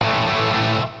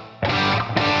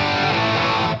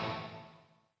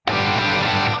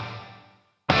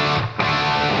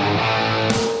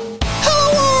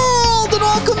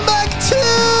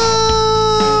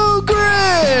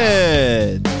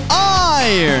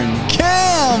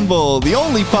Gamble, the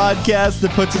only podcast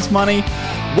that puts its money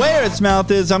where its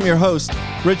mouth is. I'm your host,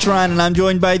 Rich Ryan, and I'm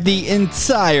joined by the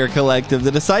entire collective,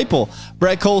 the Disciple,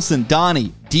 Brett Colson,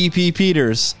 Donnie, DP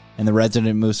Peters, and the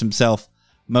resident moose himself,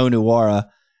 Mo Nuwara.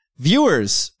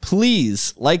 Viewers,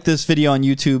 please like this video on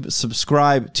YouTube,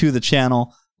 subscribe to the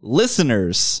channel.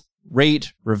 Listeners,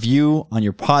 rate, review on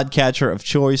your podcatcher of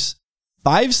choice.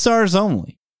 5 stars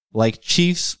only, like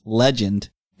Chiefs legend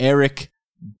Eric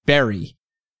Berry.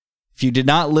 If you did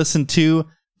not listen to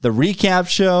the recap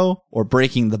show or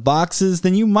Breaking the Boxes,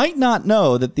 then you might not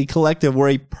know that the collective were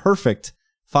a perfect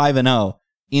 5-0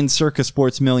 in Circa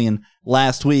Sports Million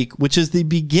last week, which is the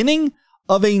beginning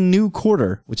of a new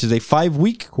quarter, which is a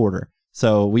 5-week quarter.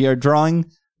 So we are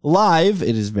drawing live.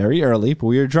 It is very early, but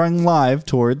we are drawing live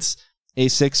towards a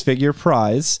 6-figure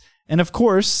prize. And of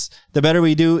course, the better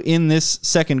we do in this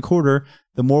second quarter,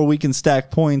 the more we can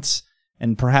stack points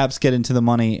and perhaps get into the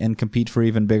money and compete for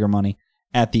even bigger money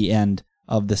at the end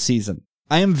of the season.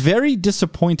 I am very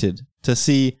disappointed to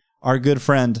see our good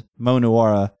friend Mo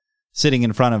Nuwara sitting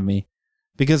in front of me,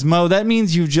 because Mo, that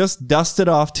means you just dusted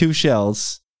off 2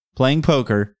 shells playing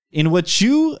poker in what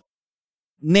you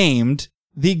named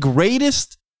the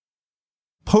greatest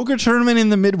poker tournament in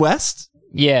the Midwest.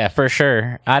 Yeah, for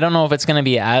sure. I don't know if it's going to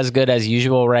be as good as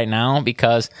usual right now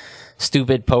because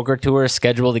stupid poker tours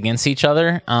scheduled against each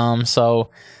other. So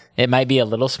it might be a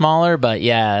little smaller, but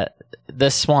yeah,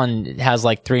 this one has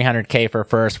like 300K for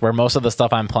first, where most of the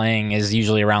stuff I'm playing is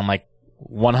usually around like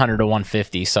 100 to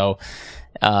 150. So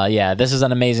yeah, this is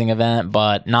an amazing event,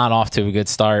 but not off to a good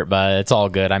start, but it's all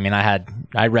good. I mean,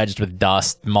 I regged with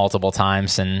dust multiple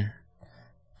times and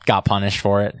got punished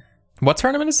for it. What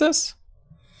tournament is this?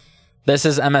 This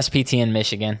is MSPT in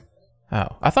Michigan. Oh,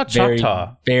 I thought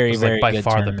Choctaw was like by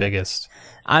far the biggest.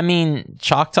 I mean,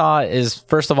 Choctaw is,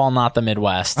 first of all, not the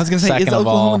Midwest. I was going to say, is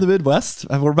Oklahoma the Midwest?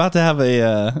 We're about to have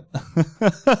a...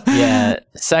 Yeah,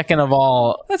 second of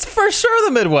all... That's for sure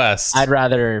the Midwest. I'd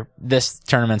rather... This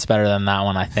tournament's better than that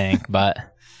one, I think, but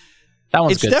that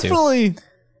one's good too. It's definitely...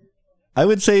 I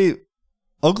would say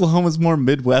Oklahoma's more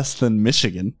Midwest than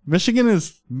Michigan. Michigan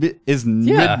is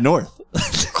mid-north.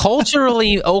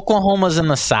 Culturally, Oklahoma's in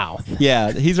the South.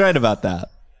 Yeah, he's right about that.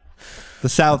 The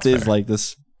South is like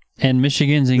this... And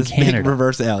Michigan's in Canada. Big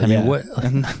reverse L. I mean, what?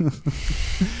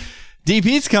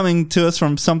 DP's coming to us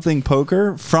from Something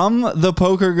Poker from the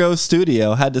Poker Go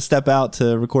studio. Had to step out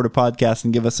to record a podcast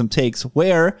and give us some takes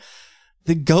where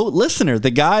the GOAT listener,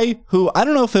 the guy who, I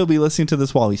don't know if he'll be listening to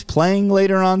this while he's playing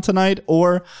later on tonight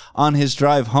or on his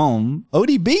drive home,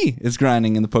 ODB is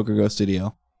grinding in the Poker Go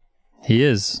studio. He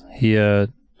is. He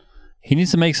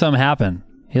needs to make something happen.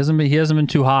 He hasn't been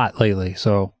too hot lately,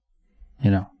 so he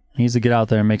needs to get out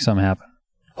there and make something happen.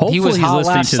 Hopefully he was hot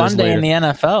last Sunday in the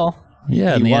NFL.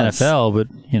 Yeah, in the NFL, but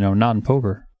not in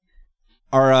poker.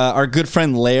 Our good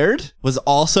friend Laird was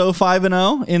also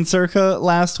 5-0 in Circa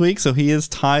last week, so he is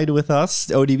tied with us.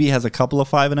 ODB has a couple of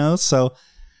 5-0s, so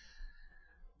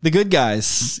the good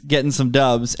guys getting some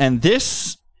dubs. And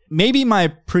this, maybe my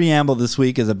preamble this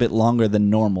week is a bit longer than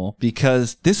normal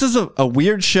because this is a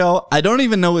weird show. I don't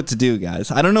even know what to do,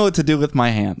 guys. I don't know what to do with my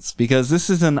hands because this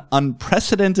is an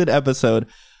unprecedented episode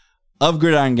of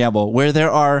Gridiron Gamble where there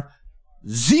are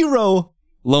 0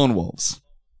 lone wolves.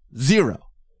 0.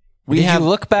 Did you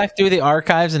look back through the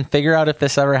archives and figure out if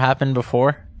this ever happened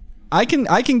before? I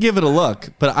can give it a look,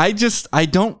 but I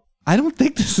don't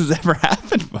think this has ever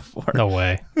happened before. No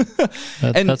way.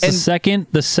 That's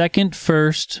the second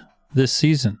first this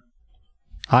season.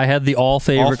 I had the all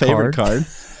favorite card.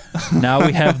 Now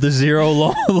we have the 0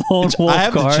 lone wolf card. I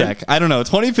have to check. I don't know.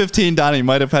 2015, Donnie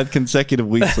might have had consecutive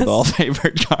weeks with all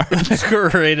favorite cards. The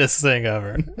greatest thing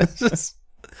ever. But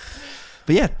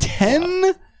yeah,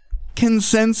 10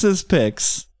 consensus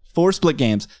picks for split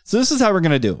games. So this is how we're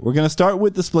going to do it. We're going to start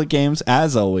with the split games,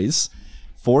 as always.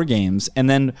 4 games, and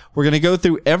then we're going to go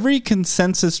through every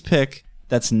consensus pick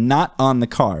that's not on the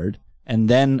card, and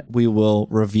then we will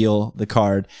reveal the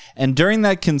card. And during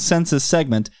that consensus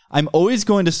segment, I'm always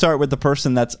going to start with the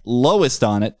person that's lowest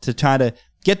on it to try to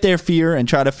get their fear and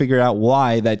try to figure out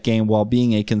why that game, while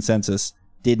being a consensus,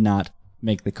 did not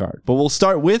make the card. But we'll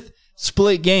start with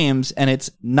split games, and it's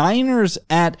Niners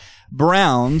at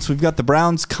Browns. We've got the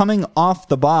Browns coming off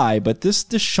the bye, but this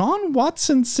Deshaun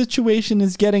Watson situation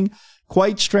is getting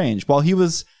quite strange. While he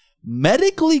was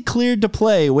medically cleared to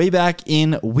play way back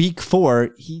in week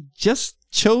 4, he just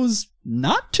chose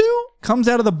not to. Comes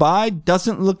out of the bye,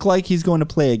 doesn't look like he's going to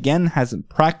play again, hasn't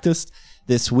practiced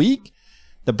this week.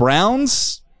 The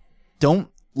Browns don't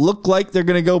look like they're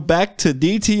going to go back to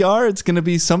DTR. It's going to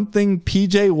be something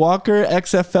PJ Walker,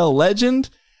 XFL legend.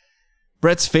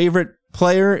 Brett's favorite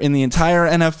player in the entire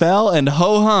NFL, and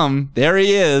ho hum, there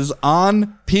he is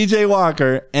on PJ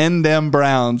Walker and them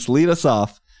Browns. Lead us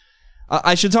off.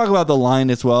 I should talk about the line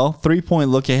as well. 3-point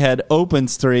look ahead,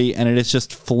 opens 3, and it has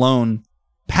just flown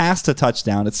past a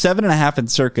touchdown. It's 7.5 in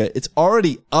circa. It's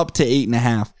already up to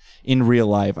 8.5 in real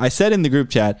life. I said in the group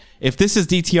chat, if this is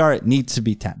DTR, it needs to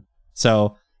be 10.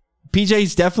 So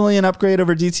PJ's definitely an upgrade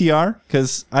over DTR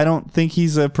because I don't think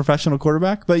he's a professional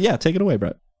quarterback. But yeah, take it away,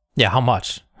 Brett. Yeah, how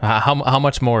much? How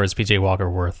much more is PJ Walker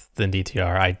worth than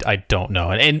DTR? I don't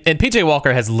know. And PJ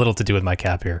Walker has little to do with my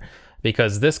cap here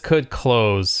because this could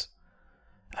close.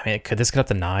 I mean, could this get up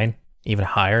to 9, even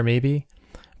higher maybe?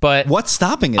 But what's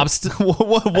stopping it?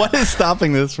 What is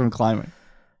stopping this from climbing?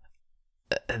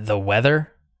 The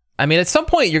weather. I mean, at some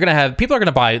point you're gonna have people are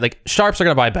gonna buy, like sharps are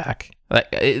gonna buy back. Like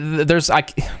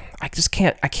I just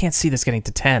can't see this getting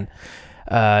to 10.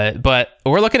 But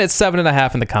we're looking at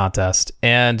 7.5 in the contest,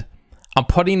 and I'm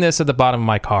putting this at the bottom of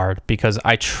my card because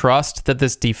I trust that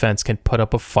this defense can put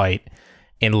up a fight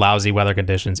in lousy weather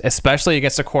conditions, especially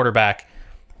against a quarterback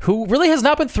who really has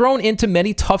not been thrown into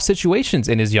many tough situations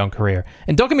in his young career.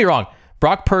 And don't get me wrong,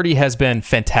 Brock Purdy has been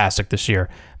fantastic this year,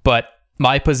 but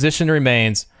my position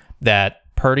remains that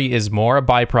Purdy is more a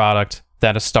byproduct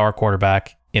than a star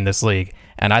quarterback in this league.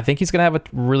 And I think he's going to have a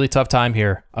really tough time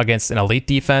here against an elite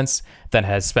defense that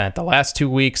has spent the last 2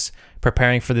 weeks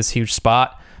preparing for this huge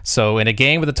spot. So in a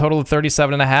game with a total of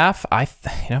 37.5, I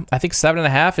think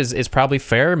 7.5 is probably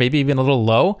fair, maybe even a little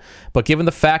low. But given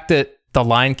the fact that the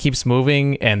line keeps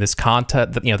moving and this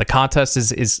contest, the contest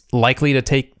is likely to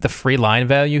take the free line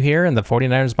value here and the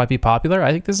 49ers might be popular,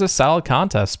 I think this is a solid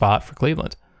contest spot for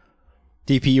Cleveland.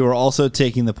 DP, you are also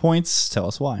taking the points. Tell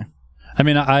us why. I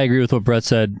mean, I agree with what Brett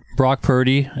said. Brock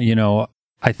Purdy,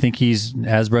 I think he's,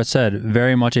 as Brett said,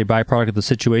 very much a byproduct of the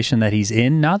situation that he's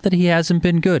in. Not that he hasn't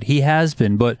been good. He has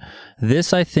been. But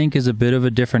this, I think, is a bit of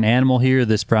a different animal here.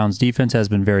 This Browns defense has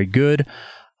been very good.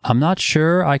 I'm not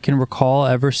sure I can recall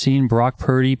ever seeing Brock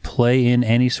Purdy play in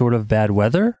any sort of bad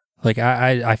weather. Like,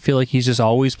 I feel like he's just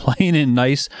always playing in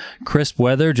nice, crisp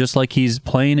weather, just like he's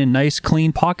playing in nice,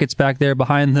 clean pockets back there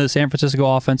behind the San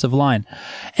Francisco offensive line.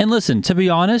 And listen, to be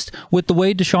honest, with the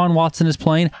way Deshaun Watson is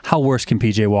playing, how worse can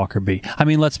PJ Walker be? I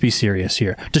mean, let's be serious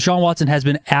here. Deshaun Watson has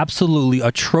been absolutely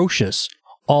atrocious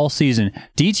all season.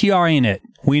 DTR ain't it.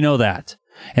 We know that.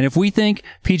 And if we think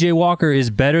PJ Walker is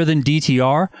better than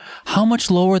DTR, how much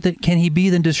lower can he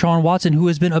be than Deshaun Watson, who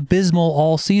has been abysmal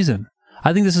all season?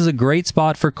 I think this is a great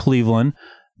spot for Cleveland,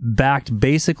 backed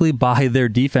basically by their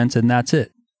defense, and that's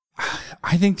it.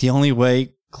 I think the only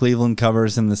way Cleveland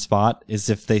covers in the spot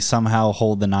is if they somehow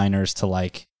hold the Niners to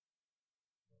like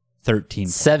 13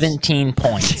 points. 17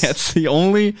 points.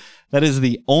 That is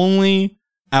the only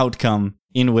outcome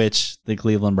in which the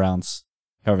Cleveland Browns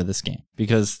cover this game,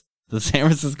 because the San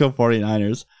Francisco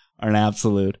 49ers are an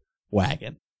absolute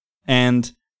wagon.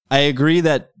 And I agree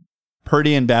that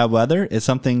Purdy in bad weather is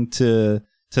something to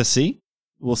see.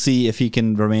 We'll see if he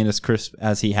can remain as crisp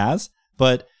as he has.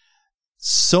 But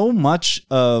so much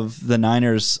of the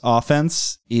Niners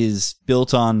offense is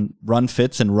built on run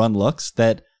fits and run looks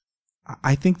that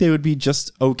I think they would be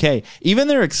just okay. Even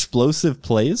their explosive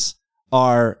plays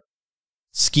are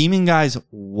scheming guys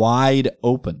wide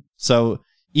open. So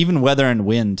even weather and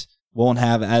wind won't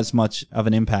have as much of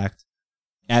an impact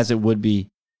as it would be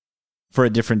for a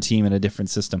different team in a different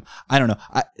system. I don't know.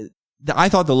 I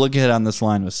thought the look ahead on this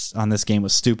game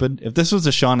was stupid. If this was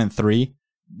a Sean in 3,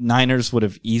 Niners would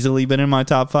have easily been in my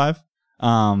top 5.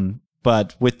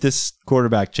 But with this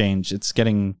quarterback change, it's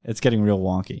getting real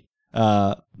wonky.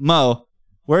 Mo,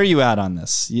 where are you at on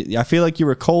this? I feel like you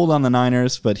were cold on the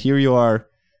Niners, but here you are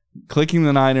clicking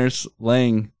the Niners,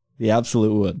 laying the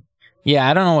absolute wood. Yeah,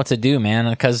 I don't know what to do, man,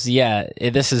 because,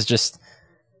 this is just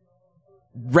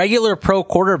regular pro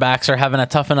quarterbacks are having a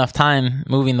tough enough time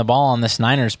moving the ball on this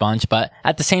Niners bunch, but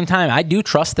at the same time, I do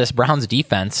trust this Browns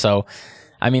defense, so,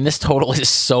 I mean, this total is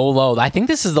so low. I think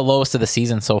this is the lowest of the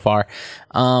season so far.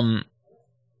 I'm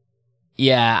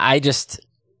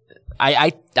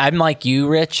like you,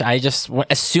 Rich.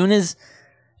 As soon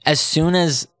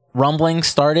as rumbling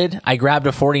started, I grabbed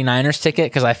a 49ers ticket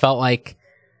because I felt like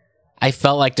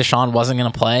Deshaun wasn't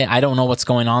going to play. I don't know what's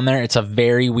going on there. It's a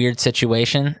very weird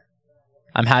situation.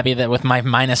 I'm happy that with my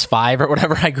 -5 or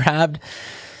whatever I grabbed.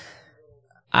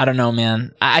 I don't know,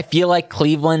 man. I feel like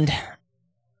Cleveland,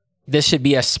 this should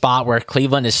be a spot where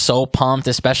Cleveland is so pumped,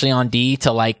 especially on D,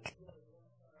 to like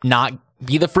not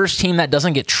be the first team that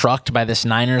doesn't get trucked by this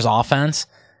Niners offense.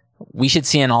 We should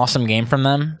see an awesome game from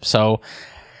them. So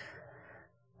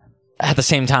at the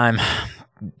same time,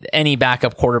 any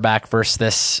backup quarterback versus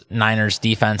this Niners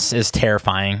defense is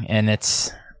terrifying. And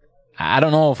I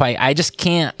don't know if I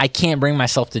can't bring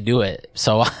myself to do it.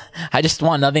 So I just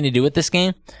want nothing to do with this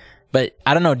game. But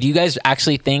I don't know. Do you guys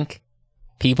actually think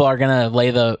people are going to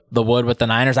lay the wood with the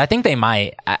Niners? I think they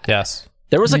might. Yes.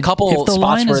 There was a couple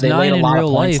spots where they laid a lot of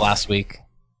points last week.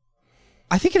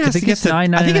 I think it has to get to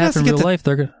 9.5 in real life.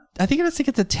 I think it has to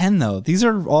get to 10 though. These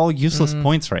are all useless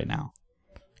points right now.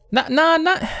 Not.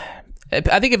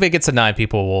 I think if it gets to 9,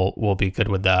 people will be good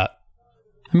with that.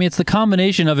 I mean, it's the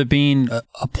combination of it being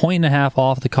a point and a half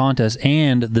off the contest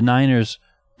and the Niners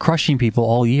crushing people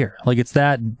all year. Like, it's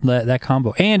that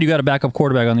combo. And you got a backup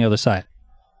quarterback on the other side.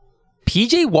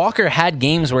 PJ Walker had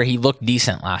games where he looked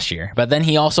decent last year, but then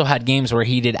he also had games where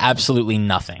he did absolutely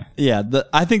nothing. Yeah,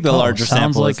 I think the larger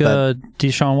sounds sample like is that,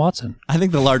 Deshaun Watson. I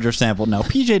think the larger sample. No,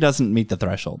 PJ doesn't meet the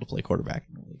threshold to play quarterback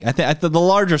in the league. I think the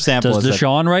larger sample Does is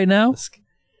Deshaun right now?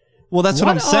 Well, that's what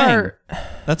I'm saying.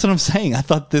 That's what I'm saying. I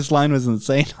thought this line was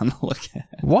insane on the look at.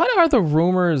 What are the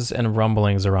rumors and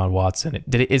rumblings around Watson?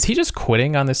 Is he just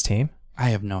quitting on this team? I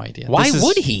have no idea. Why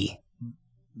would he?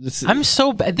 I'm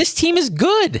so bad. This team is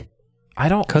good. I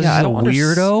don't. Because he's a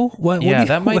weirdo. What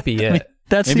that might be it. I mean,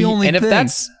 that's maybe, the only thing. And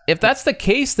if that's the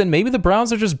case, then maybe the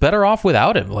Browns are just better off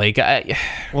without him. Like,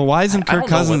 well, why isn't Kirk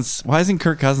Cousins? Why isn't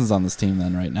Kirk Cousins on this team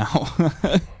then right now?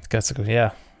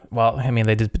 Yeah. Well, I mean,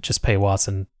 they did just pay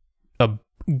Watson $1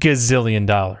 gazillion.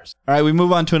 All right, we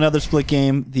move on to another split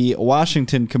game. The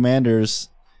Washington Commanders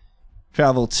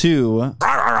travel to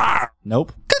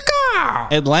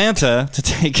Atlanta to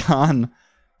take on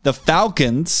the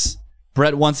Falcons.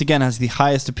 Brett once again has the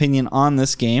highest opinion on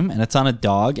this game, and it's on a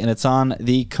dog, and it's on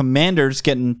the Commanders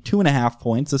getting 2.5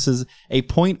 points. This is a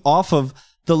point off of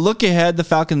the look ahead. The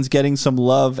Falcons getting some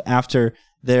love after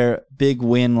their big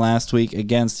win last week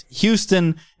against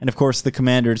Houston, and of course the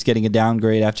Commanders getting a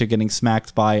downgrade after getting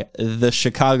smacked by the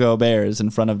Chicago Bears in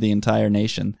front of the entire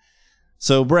nation.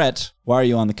 So Brett, why are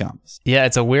you on the Commas? Yeah,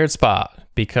 it's a weird spot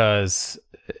because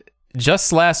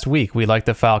just last week we liked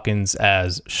the Falcons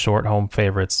as short home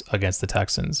favorites against the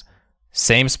Texans.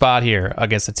 Same spot here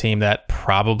against a team that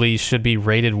probably should be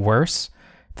rated worse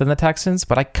than the Texans,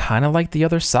 but I kind of like the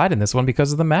other side in this one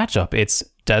because of the matchup. It's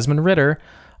Desmond Ridder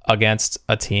against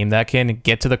a team that can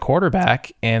get to the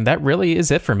quarterback, and that really is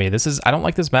it for me. I don't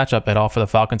like this matchup at all for the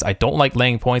Falcons. I don't like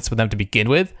laying points with them to begin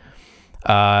with,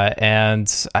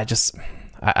 and I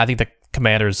think the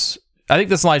Commanders. I think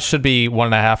this line should be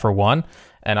 1.5 or 1,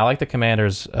 and I like the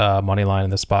Commanders money line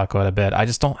in this spot quite a bit. I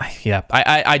just don't.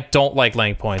 I don't like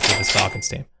laying points with this Falcons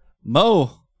team.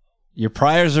 Mo, your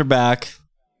priors are back.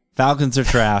 Falcons are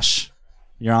trash.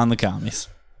 You're on the Commies.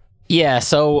 Yeah.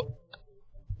 So.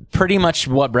 Pretty much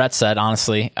what Brett said,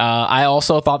 honestly. I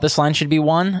also thought this line should be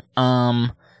 1.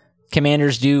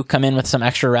 Commanders do come in with some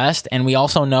extra rest, and we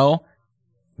also know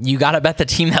you got to bet the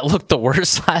team that looked the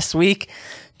worst last week.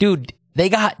 Dude, they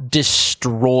got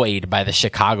destroyed by the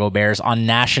Chicago Bears on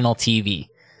national TV.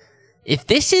 If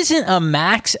this isn't a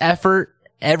max effort,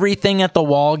 everything at the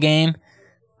wall game,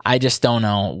 I just don't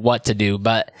know what to do.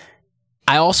 But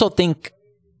I also think,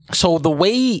 so the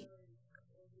way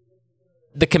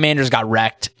the Commanders got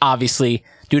wrecked, obviously.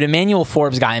 Dude, Emmanuel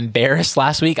Forbes got embarrassed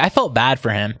last week. I felt bad for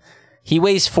him. He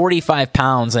weighs 45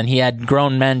 pounds, and he had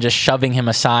grown men just shoving him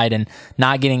aside and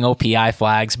not getting OPI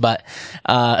flags. But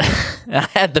I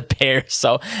had the Bears,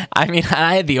 so I mean,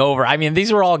 I had the over. I mean,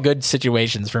 these were all good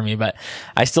situations for me, but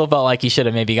I still felt like he should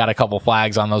have maybe got a couple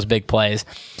flags on those big plays.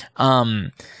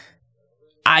 I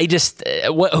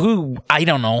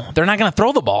don't know. They're not going to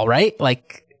throw the ball, right?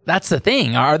 Like, that's the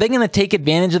thing. Are they going to take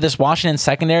advantage of this Washington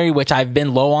secondary, which I've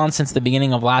been low on since the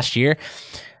beginning of last year?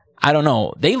 I don't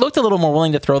know. They looked a little more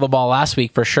willing to throw the ball last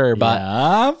week for sure, but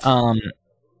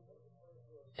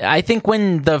I think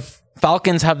when the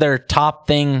Falcons have their top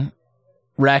thing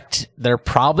wrecked, they're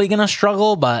probably going to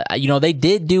struggle, but they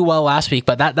did do well last week,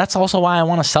 but that's also why I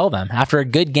want to sell them. After a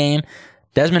good game,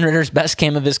 Desmond Ridder's best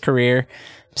game of his career.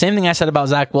 Same thing I said about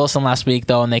Zach Wilson last week,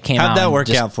 though, and they came out. How'd that work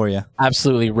out for you?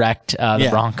 Absolutely wrecked the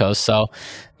Broncos. So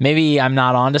maybe I'm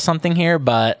not onto something here,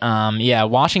 but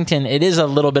Washington, it is a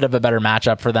little bit of a better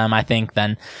matchup for them, I think,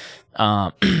 than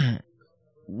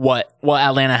what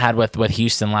Atlanta had with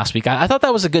Houston last week. I thought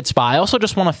that was a good spot. I also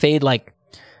just want to fade like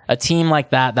a team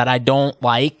like that I don't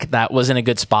like that was in a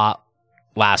good spot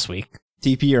last week.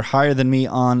 DP, you're higher than me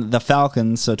on the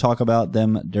Falcons, so talk about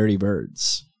them Dirty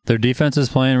Birds. Their defense is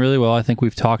playing really well. I think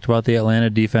we've talked about the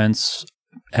Atlanta defense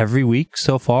every week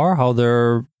so far, how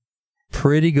they're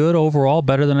pretty good overall,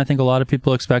 better than I think a lot of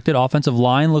people expected. Offensive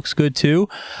line looks good too.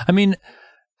 I mean,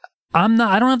 I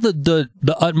don't have the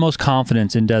utmost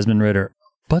confidence in Desmond Ridder,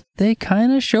 but they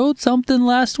kind of showed something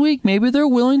last week. Maybe they're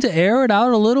willing to air it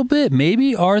out a little bit.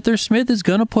 Maybe Arthur Smith is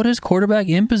going to put his quarterback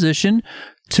in position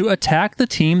to attack the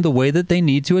team the way that they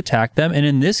need to attack them. And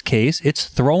in this case, it's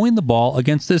throwing the ball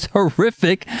against this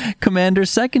horrific Commanders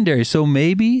secondary. So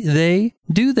maybe they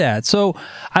do that. So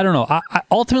I don't know.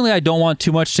 Ultimately, I don't want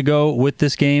too much to go with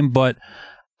this game, but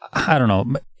I don't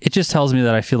know. It just tells me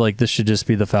that I feel like this should just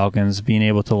be the Falcons being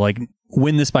able to like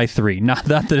win this by 3. Not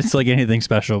that it's like anything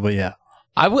special, but yeah.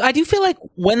 I do feel like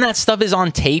when that stuff is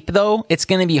on tape, though, it's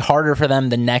going to be harder for them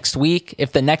the next week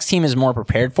if the next team is more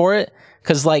prepared for it.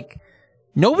 Because, like,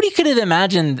 nobody could have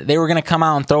imagined they were going to come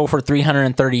out and throw for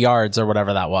 330 yards or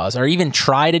whatever that was, or even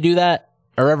try to do that,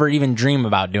 or ever even dream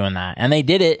about doing that. And they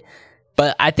did it,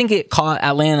 but I think it caught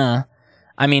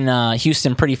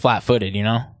Houston pretty flat-footed, you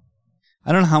know?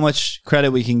 I don't know how much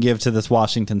credit we can give to this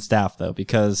Washington staff, though,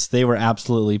 because they were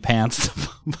absolutely pantsed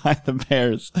by the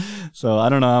Bears. So I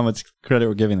don't know how much credit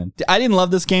we're giving them. I didn't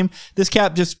love this game. This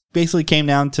cap just basically came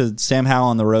down to Sam Howell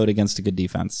on the road against a good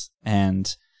defense.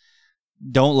 And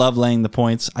don't love laying the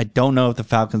points. I don't know if the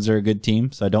Falcons are a good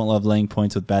team, so I don't love laying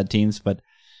points with bad teams. But,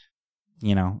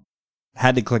 you know,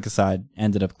 had to click aside,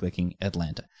 ended up clicking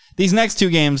Atlanta. These next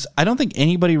 2 games, I don't think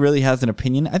anybody really has an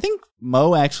opinion. I think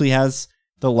Mo actually has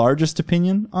the largest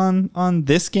opinion on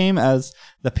this game as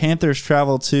the Panthers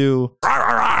travel to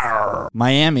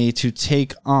Miami to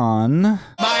take on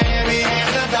Miami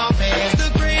and the Dolphins,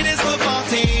 the greatest football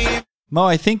team. Mo,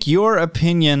 I think your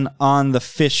opinion on the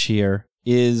fish here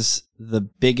is the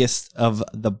biggest of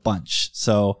the bunch.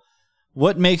 So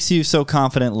what makes you so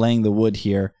confident laying the wood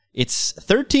here? It's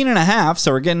 13.5,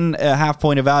 so we're getting a half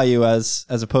point of value as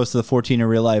opposed to the 14 in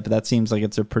real life, but that seems like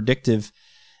it's a predictive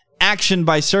action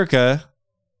by Circa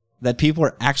that people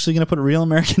are actually going to put real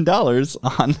American dollars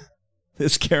on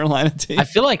this Carolina team. I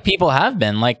feel like people have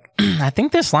been. Like, I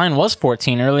think this line was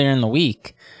 14 earlier in the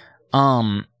week.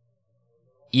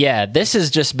 Yeah, this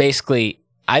is just basically,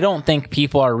 I don't think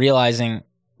people are realizing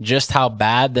just how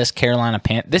bad this Carolina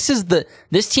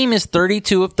this team is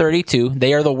 32 of 32.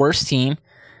 They are the worst team.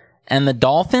 And the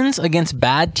Dolphins against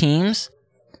bad teams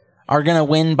are going to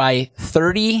win by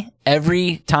 30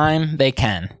 every time they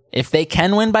can. If they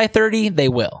can win by 30, they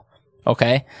will.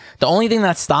 Okay? The only thing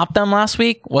that stopped them last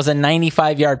week was a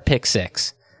 95-yard pick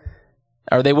six.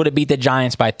 Or they would have beat the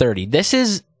Giants by 30. This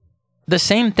is the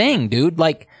same thing, dude.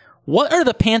 Like, what are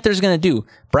the Panthers going to do?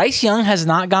 Bryce Young has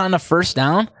not gotten a first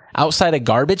down outside of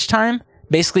garbage time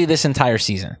basically this entire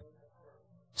season.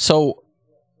 So,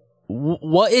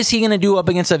 what is he going to do up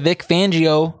against a Vic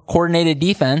Fangio coordinated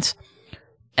defense?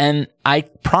 And I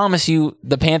promise you,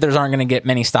 the Panthers aren't going to get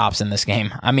many stops in this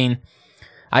game. I mean,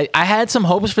 I had some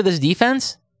hopes for this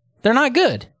defense. They're not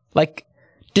good. Like,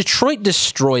 Detroit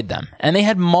destroyed them, and they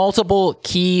had multiple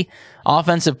key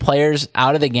offensive players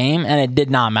out of the game, and it did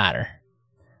not matter.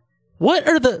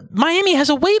 Miami has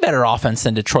a way better offense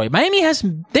than Detroit. They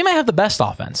might have the best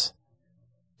offense.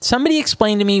 Somebody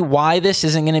explain to me why this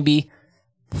isn't going to be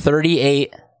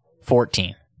 38-14.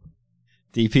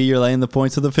 DP, you're laying the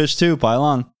points of the fish too. Pile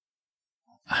on.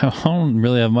 I don't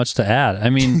really have much to add. I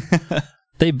mean,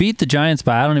 they beat the Giants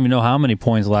by I don't even know how many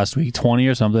points last week, 20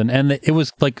 or something, and it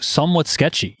was like somewhat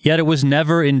sketchy. Yet it was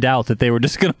never in doubt that they were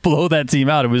just going to blow that team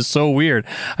out. It was so weird.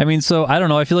 I mean, so I don't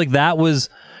know. I feel like that was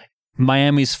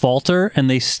Miami's falter, and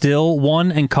they still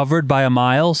won and covered by a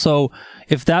mile. So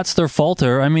if that's their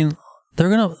falter, I mean, they're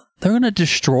gonna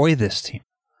destroy this team.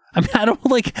 I mean, I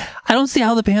don't see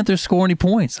how the Panthers score any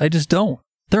points. I just don't.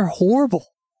 They're horrible.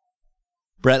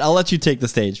 Brett, I'll let you take the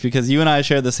stage because you and I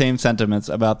share the same sentiments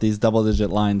about these double-digit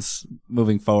lines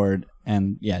moving forward.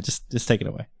 And yeah, just take it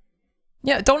away.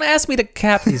 Yeah, don't ask me to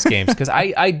cap these games because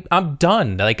I'm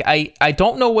done. Like, I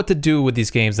don't know what to do with these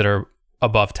games that are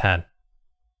above 10.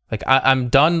 Like, I'm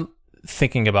done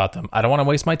thinking about them. I don't want to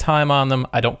waste my time on them.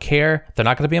 I don't care. They're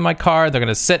not going to be in my card. They're going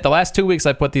to sit. The last 2 weeks,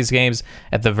 I put these games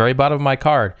at the very bottom of my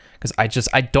card because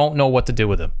I don't know what to do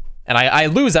with them. And I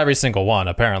lose every single one,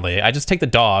 apparently. I just take the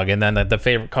dog, and then the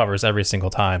favorite covers every single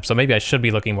time. So maybe I should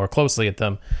be looking more closely at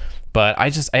them. But I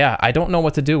don't know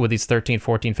what to do with these 13,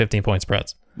 14, 15-point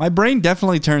spreads. My brain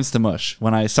definitely turns to mush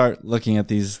when I start looking at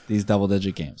these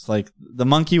double-digit games. Like the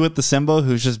monkey with the cymbal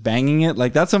who's just banging it.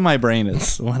 Like that's what my brain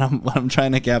is when I'm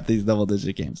trying to cap these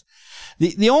double-digit games.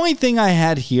 The only thing I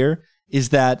had here is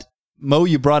that, Mo,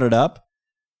 you brought it up.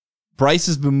 Bryce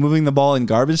has been moving the ball in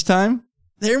garbage time.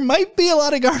 There might be a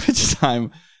lot of garbage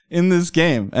time in this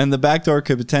game, and the back door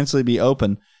could potentially be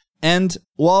open. And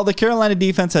while the Carolina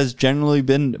defense has generally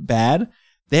been bad,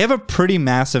 they have a pretty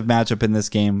massive matchup in this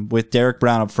game with Derek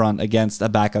Brown up front against a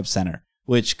backup center,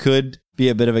 which could be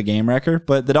a bit of a game wrecker.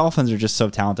 But the Dolphins are just so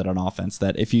talented on offense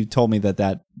that if you told me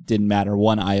that didn't matter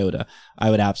one iota, I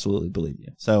would absolutely believe you.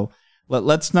 So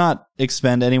let's not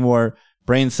expend any more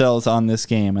brain cells on this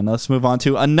game. And let's move on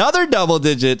to another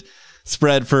double-digit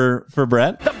spread for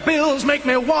Brett. The Bills make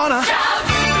me wanna.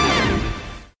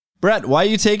 Brett, why are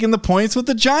you taking the points with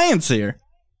the Giants here?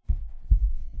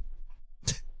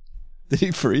 Did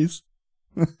he freeze?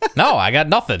 No, I got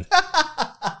nothing.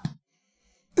 I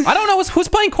don't know who's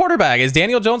playing quarterback. Is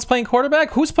Daniel Jones playing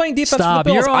quarterback? Who's playing defense Stop. for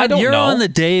the Bills? I don't You're know. on the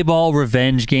Dayball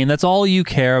revenge game. That's all you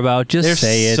care about. Just There's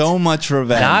say it. so much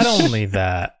revenge. Not only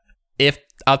that,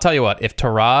 I'll tell you what, if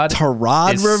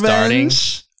Tyrod is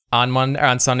revenge starting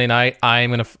on Sunday night,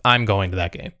 I'm going to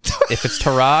that game. If it's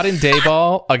Tyrod and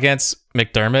Dayball against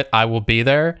McDermott, I will be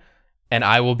there, and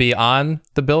I will be on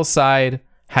the Bills side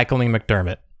heckling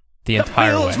McDermott the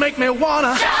entire way. Bills make me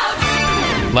wanna.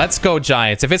 Let's go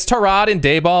Giants. If it's Tyrod and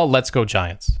Dayball, let's go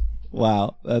Giants.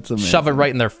 Wow, that's amazing. Shove it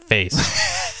right in their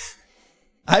face.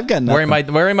 I've got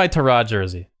nothing. Wearing my Tyrod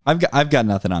jersey. I've got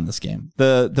nothing on this game.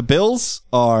 The Bills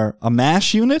are a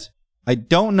mash unit. I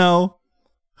don't know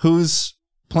who's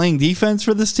playing defense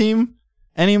for this team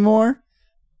anymore.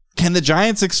 Can the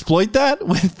Giants exploit that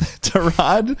with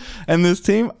Tyrod and this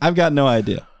team? I've got no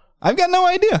idea.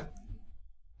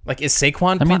 Like, is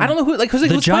Saquon? I don't know who's the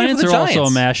playing Giants for the are Giants.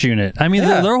 also a mash unit. I mean,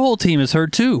 Yeah. their whole team is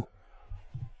hurt too.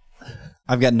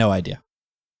 I've got no idea.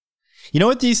 You know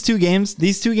what? These two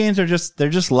games are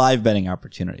just live betting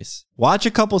opportunities. Watch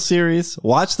a couple series,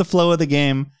 watch the flow of the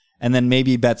game, and then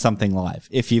maybe bet something live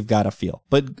if you've got a feel.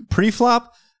 But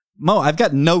pre-flop, Mo, I've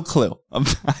got no clue.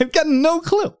 I've got no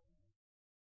clue.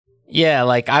 Yeah,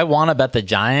 like I want to bet the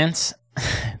Giants,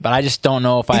 but I just don't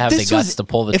know if I have the guts to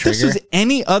pull the trigger. If this was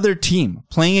any other team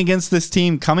playing against this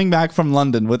team coming back from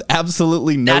London with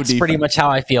absolutely no defense. That's pretty much how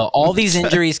I feel. All these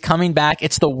injuries coming back.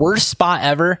 It's the worst spot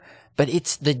ever, but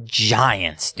it's the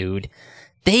Giants, dude.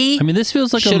 This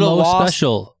feels like a should've low lost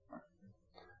special.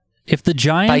 If the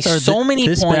Giants by are so many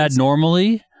this points. bad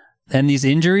normally, and these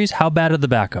injuries, how bad are the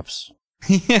backups?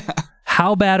 Yeah.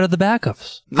 How bad are the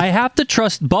backups? I have to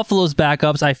trust Buffalo's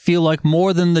backups, I feel like,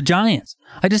 more than the Giants.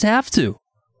 I just have to.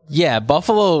 Yeah,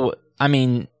 Buffalo, I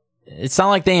mean, it's not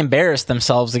like they embarrassed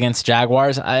themselves against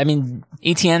Jaguars. I mean,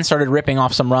 ETN started ripping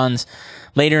off some runs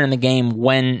later in the game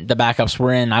when the backups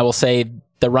were in. I will say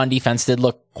the run defense did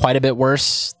look quite a bit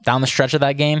worse down the stretch of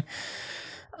that game.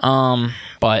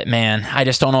 But man, I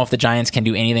just don't know if the Giants can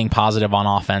do anything positive on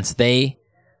offense. They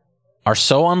are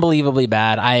so unbelievably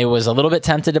bad. I was a little bit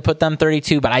tempted to put them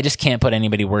 32, but I just can't put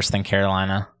anybody worse than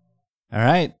Carolina. All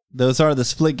right. Those are the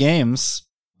split games.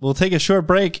 We'll take a short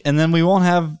break, and then we won't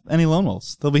have any lone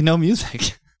wolves. There'll be no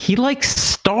music. He likes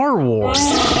Star Wars.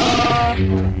 How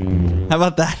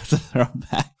about that as a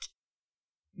throwback?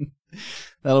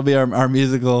 That'll be our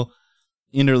musical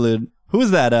interlude. Who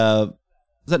is that? Is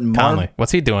that Conley.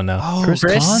 What's he doing now? Oh, Chris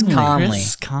Conley.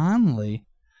 Chris Conley.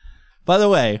 By the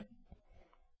way,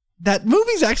 that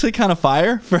movie's actually kind of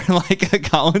fire for like a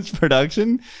college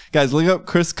production. Guys, look up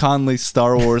Chris Conley's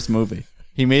Star Wars movie.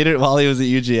 He made it while he was at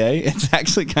UGA. It's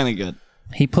actually kind of good.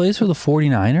 He plays for the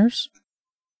 49ers?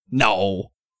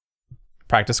 No.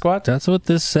 Practice squad? That's what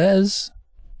this says.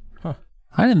 Huh.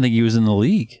 I didn't think he was in the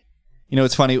league. You know,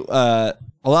 it's funny. A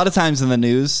lot of times in the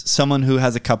news, someone who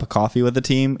has a cup of coffee with the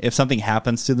team, if something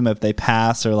happens to them, if they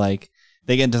pass or like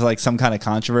they get into like some kind of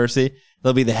controversy,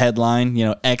 there'll be the headline, you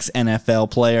know,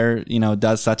 ex-NFL player, you know,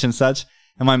 does such and such.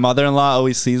 And my mother-in-law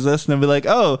always sees this and they'll be like,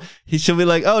 she'll be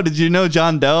like, oh, did you know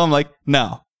John Doe? I'm like,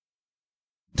 no.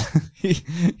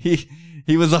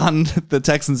 He was on the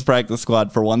Texans practice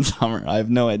squad for one summer. I have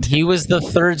no idea. He was the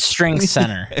third string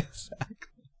center.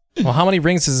 Exactly. Well, how many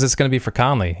rings is this going to be for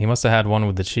Conley? He must have had one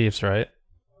with the Chiefs, right?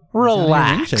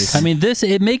 Relax. I mean,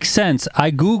 it makes sense. I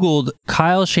Googled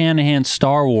Kyle Shanahan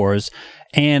Star Wars,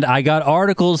 and I got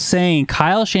articles saying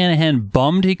Kyle Shanahan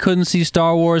bummed he couldn't see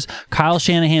Star Wars. Kyle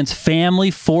Shanahan's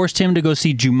family forced him to go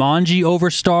see Jumanji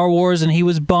over Star Wars, and he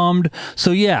was bummed.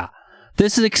 So, yeah,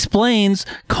 this explains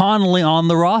Conley on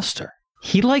the roster.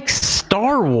 He likes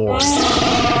Star Wars.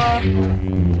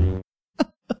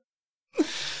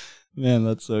 Man,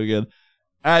 that's so good.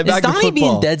 All right, Is back to Donnie football.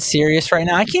 being dead serious right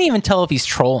now? I can't even tell if he's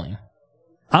trolling.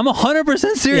 I'm 100%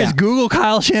 serious. Yeah. Google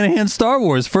Kyle Shanahan Star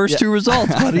Wars. First two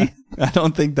results, buddy. I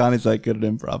don't think Donnie's that good at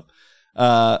improv.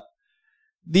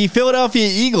 The Philadelphia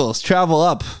Eagles travel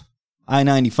up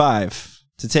I-95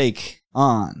 to take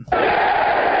on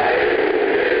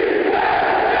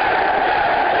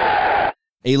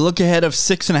a look ahead of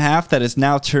 6.5 that is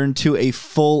now turned to a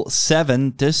full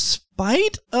 7,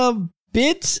 despite a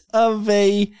bit of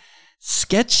a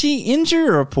sketchy injury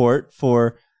report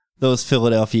for those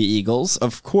Philadelphia Eagles.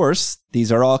 Of course,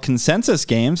 these are all consensus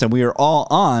games, and we are all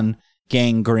on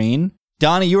Gang Green.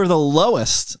 Donnie, you are the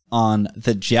lowest on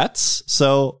the Jets.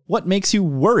 So what makes you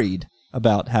worried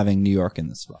about having New York in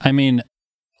this spot. I mean,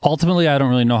 ultimately, I don't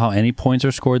really know how any points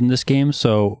are scored in this game,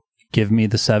 so give me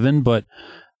the 7. But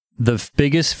the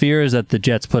biggest fear is that the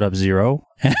Jets put up 0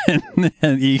 and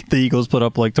the Eagles put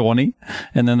up like 20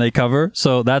 and then they cover.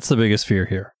 So that's the biggest fear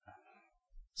here.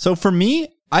 So for me,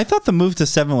 I thought the move to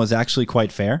 7 was actually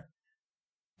quite fair.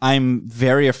 I'm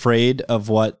very afraid of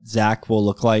what Zach will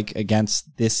look like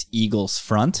against this Eagles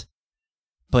front.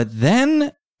 But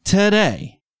then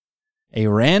today, a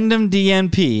random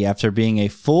DNP after being a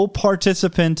full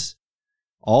participant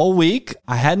all week.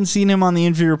 I hadn't seen him on the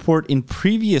injury report in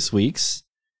previous weeks.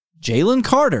 Jalen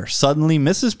Carter suddenly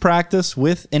misses practice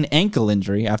with an ankle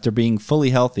injury after being fully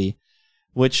healthy,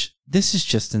 which this is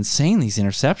just insane, these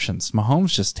interceptions.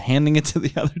 Mahomes just handing it to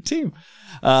the other team.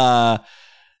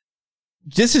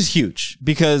 This is huge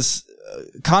because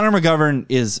Connor McGovern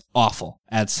is awful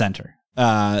at center.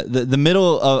 The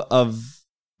middle of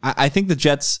I think the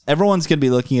Jets, everyone's going to be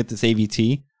looking at this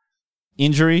AVT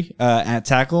injury at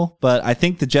tackle, but I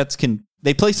think the Jets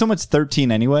they play so much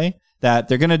 13 anyway that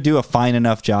they're going to do a fine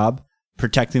enough job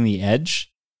protecting the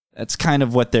edge. That's kind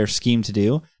of what they're schemed to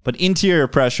do. But interior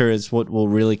pressure is what will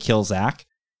really kill Zach.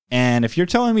 And if you're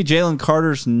telling me Jalen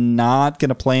Carter's not going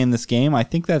to play in this game, I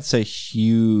think that's a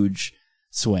huge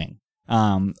swing.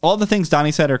 All the things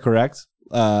Donnie said are correct.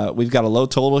 We've got a low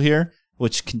total here,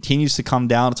 which continues to come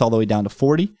down. It's all the way down to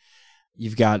 40.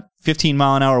 You've got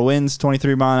 15-mile-an-hour winds,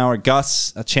 23-mile-an-hour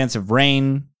gusts, a chance of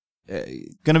rain.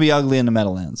 Going to be ugly in the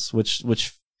Meadowlands, which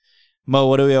Mo,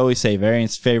 what do we always say?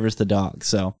 Variance favors the dog.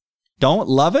 So don't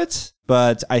love it,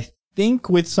 but I think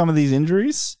with some of these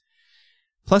injuries,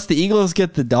 plus the Eagles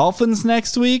get the Dolphins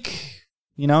next week,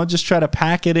 just try to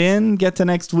pack it in, get to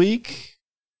next week.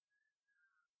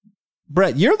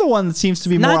 Brett, you're the one that seems to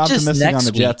be more optimistic on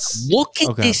the Jets. Look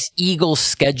at this Eagles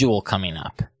schedule coming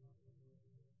up.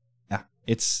 Yeah,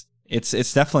 it's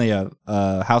definitely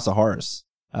a house of horrors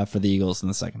for the Eagles in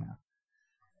the second half.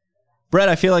 Brett,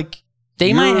 I feel like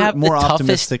they might have the toughest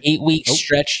optimistic 8-week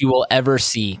stretch you will ever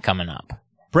see coming up.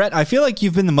 Brett, I feel like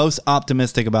you've been the most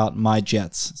optimistic about my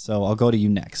Jets, so I'll go to you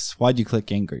next. Why'd you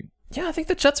click angry? Yeah, I think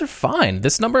the Jets are fine.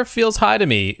 This number feels high to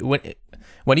me.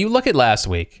 When you look at last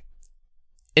week,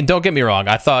 and don't get me wrong,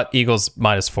 I thought Eagles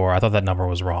 -4. I thought that number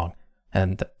was wrong,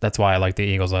 and that's why I liked the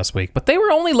Eagles last week. But they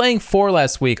were only laying 4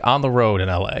 last week on the road in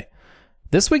LA.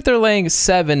 This week they're laying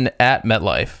 7 at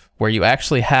MetLife, where you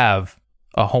actually have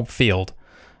a home field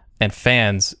and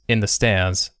fans in the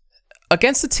stands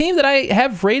against a team that I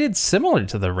have rated similar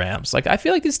to the Rams. Like, I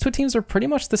feel like these two teams are pretty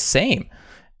much the same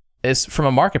as from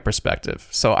a market perspective.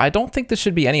 So I don't think this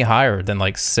should be any higher than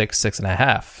like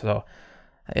 6.5. So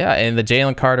yeah, and the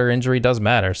Jalen Carter injury does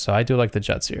matter. So I do like the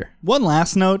Jets here. One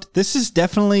last note, this is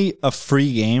definitely a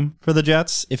free game for the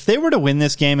Jets. If they were to win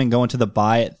this game and go into the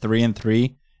bye at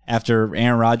 3-3 after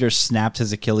Aaron Rodgers snapped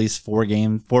his Achilles 4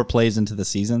 plays into the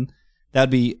season, that'd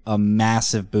be a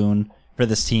massive boon for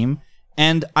this team.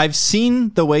 And I've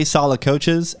seen the way Saleh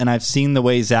coaches, and I've seen the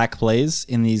way Zach plays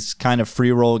in these kind of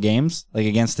free roll games, like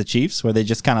against the Chiefs, where they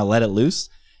just kind of let it loose.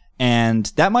 And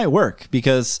that might work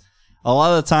because a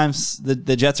lot of the times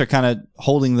the Jets are kind of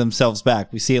holding themselves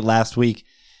back. We see it last week,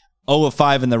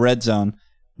 0-5 in the red zone.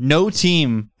 No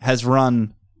team has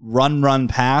run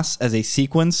pass as a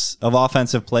sequence of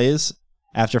offensive plays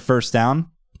after first down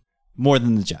more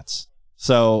than the Jets.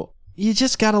 So you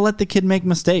just got to let the kid make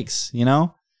mistakes,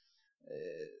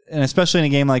 And especially in a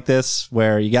game like this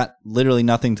where you got literally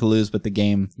nothing to lose but the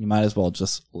game, you might as well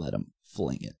just let him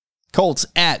fling it. Colts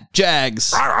at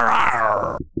Jags.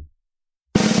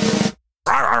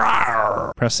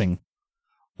 Pressing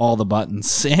all the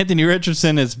buttons. Anthony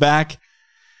Richardson is back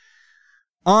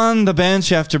on the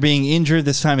bench after being injured.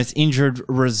 This time it's injured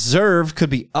reserve. Could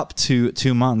be up to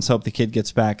 2 months. Hope the kid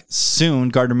gets back soon.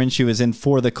 Gardner Minshew is in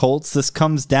for the Colts. This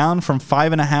comes down from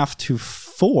 5.5 to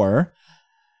 4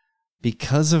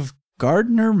 because of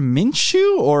Gardner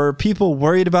Minshew, or are people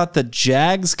worried about the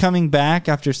Jags coming back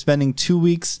after spending 2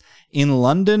 weeks in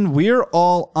London? We're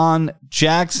all on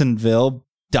Jacksonville.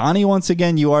 Donnie, once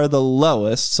again, you are the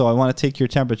lowest, so I want to take your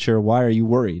temperature. Why are you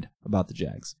worried about the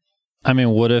Jags? I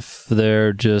mean, what if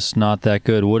they're just not that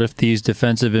good? What if these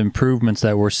defensive improvements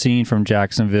that we're seeing from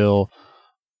Jacksonville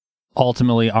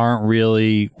ultimately aren't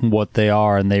really what they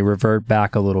are and they revert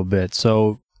back a little bit?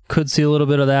 So could see a little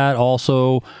bit of that.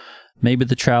 Also, maybe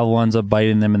the travel ends up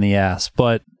biting them in the ass.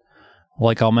 But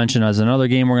like I'll mention as another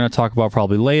game we're going to talk about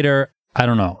probably later, I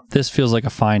don't know. This feels like a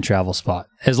fine travel spot.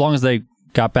 As long as they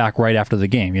got back right after the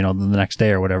game, the next day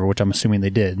or whatever, which I'm assuming they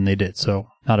did, and they did. So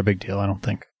not a big deal, I don't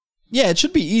think. Yeah, it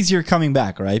should be easier coming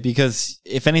back, right? Because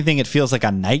if anything, it feels like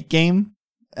a night game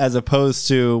as opposed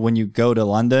to when you go to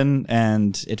London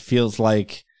and it feels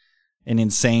like an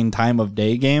insane time of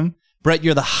day game. Brett,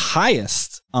 you're the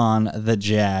highest on the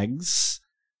Jags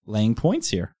laying points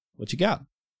here. What you got?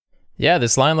 Yeah,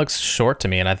 this line looks short to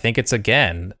me, and I think it's,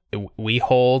 again, we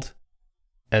hold,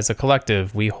 as a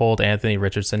collective, we hold Anthony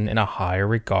Richardson in a higher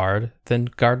regard than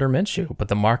Gardner Minshew, but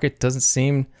the market doesn't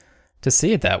seem to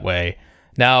see it that way.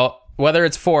 Now, whether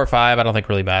it's 4 or 5, I don't think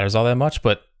really matters all that much,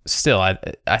 but still, I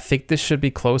think this should be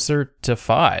closer to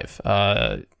 5.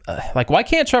 Why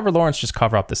can't Trevor Lawrence just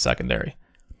cover up the secondary?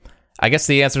 I guess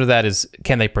the answer to that is,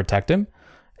 can they protect him?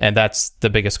 And that's the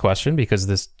biggest question, because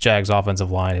this Jags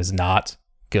offensive line is not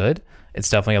good. It's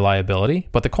definitely a liability,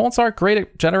 but the Colts aren't great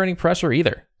at generating pressure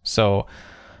either. So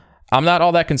I'm not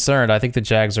all that concerned. I think the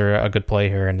Jags are a good play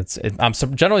here, and I'm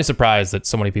generally surprised that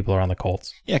so many people are on the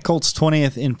Colts. Yeah, Colts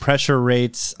 20th in pressure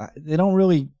rates. They don't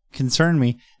really concern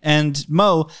me. And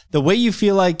Mo, the way you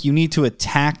feel like you need to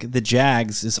attack the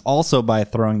Jags is also by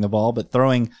throwing the ball, but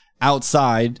throwing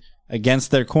outside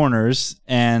against their corners.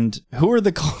 And who are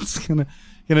the Colts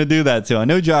gonna do that to? I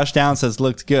know Josh Downs has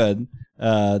looked good.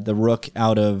 The rook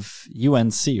out of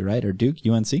UNC, right? Or Duke,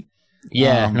 UNC?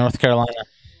 Yeah, North Carolina.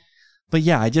 But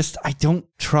yeah, I don't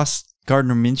trust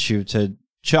Gardner Minshew to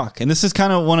chuck. And this is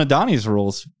kind of one of Donnie's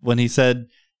rules when he said,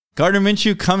 Gardner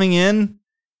Minshew coming in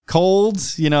cold,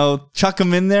 chuck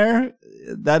him in there.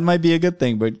 That might be a good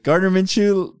thing. But Gardner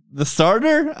Minshew, the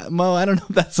starter? Mo, I don't know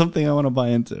if that's something I want to buy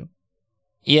into.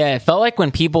 Yeah, it felt like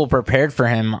when people prepared for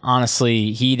him,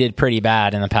 honestly, he did pretty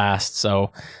bad in the past.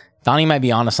 So Donnie might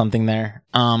be onto something there.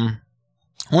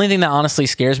 Only thing that honestly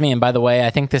scares me, and by the way, I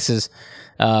think this is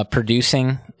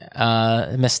producing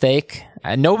mistake.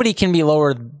 Nobody can be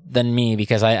lower than me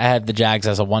because I have the Jags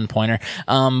as a 1-pointer.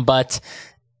 But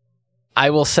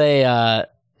I will say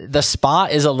the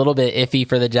spot is a little bit iffy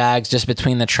for the Jags just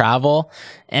between the travel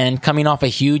and coming off a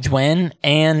huge win.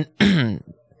 And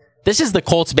this is the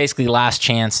Colts' basically last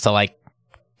chance to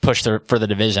push for the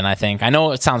division, I think. I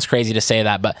know it sounds crazy to say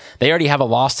that, but they already have a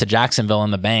loss to Jacksonville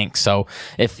in the bank. So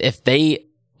if they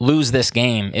lose this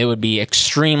game, it would be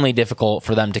extremely difficult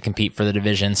for them to compete for the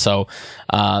division. So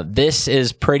this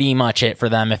is pretty much it for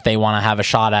them if they want to have a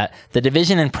shot at the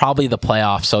division and probably the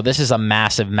playoffs. So this is a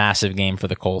massive, massive game for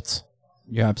the Colts.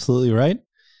 You're absolutely right.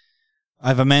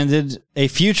 I've amended a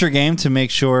future game to make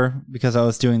sure, because I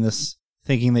was doing this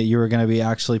thinking that you were going to be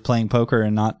actually playing poker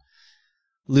and not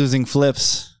losing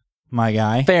flips, my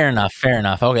guy. Fair enough.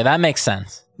 Okay, that makes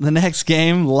sense. The next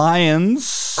game,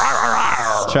 Lions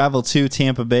travel to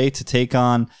Tampa Bay to take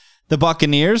on the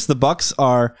Buccaneers. The Bucs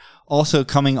are also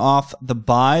coming off the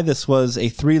bye. This was a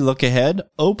 3 look ahead,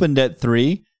 opened at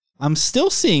 3. I'm still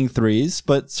seeing 3s,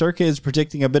 but Circa is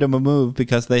predicting a bit of a move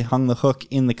because they hung the hook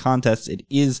in the contest. It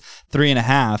is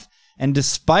 3.5. And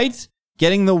despite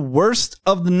getting the worst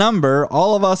of the number,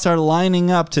 all of us are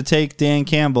lining up to take Dan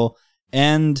Campbell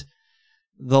and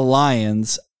the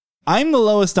Lions. I'm the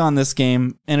lowest on this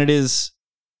game, and it is.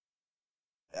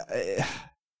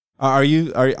 Are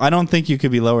you? I don't think you could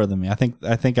be lower than me. I think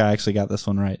I actually got this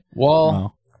one right.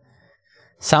 Well,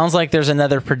 sounds like there's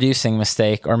another producing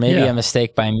mistake, or maybe a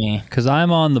mistake by me. Because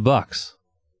I'm on the Bucs.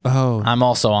 Oh, I'm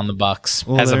also on the Bucs.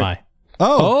 Well, as am I.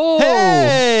 Oh,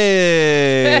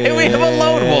 hey, we have a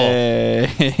loadable.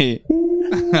 Hey.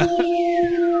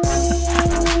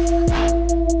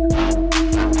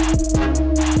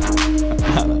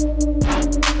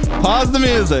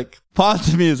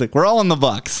 Pause the music. We're all on the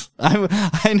Bucs.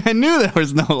 I knew there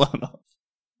was no load.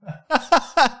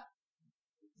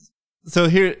 So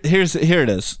here it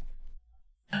is.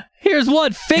 Here's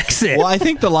what, fix it. Well, I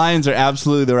think the Lions are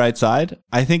absolutely the right side.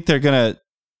 I think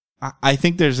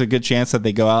there's a good chance that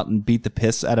they go out and beat the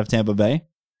piss out of Tampa Bay.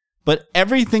 But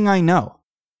everything I know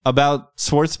about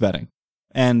sports betting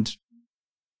and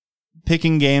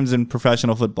picking games in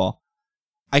professional football,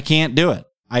 I can't do it.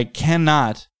 I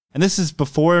cannot. And this is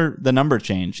before the number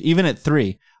change. Even at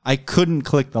 3, I couldn't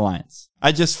click the Lions.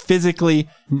 I just physically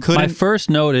couldn't. My first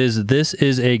note is this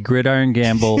is a Gridiron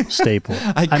Gamble staple.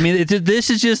 This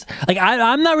is just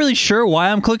I'm not really sure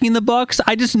why I'm clicking the Bucs.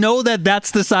 I just know that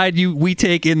that's the side we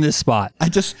take in this spot.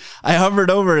 I hovered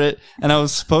over it and I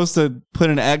was supposed to put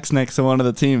an X next to one of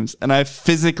the teams, and I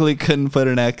physically couldn't put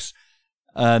an X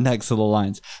next to the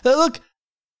Lions. Look,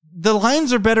 the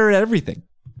Lions are better at everything.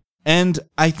 And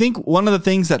I think one of the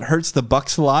things that hurts the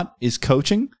Bucs a lot is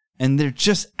coaching, and they're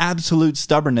just absolute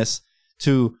stubbornness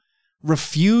to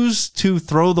refuse to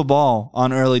throw the ball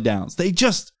on early downs. They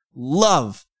just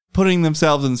love putting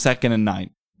themselves in 2nd and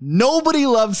 9. Nobody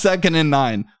loves 2nd and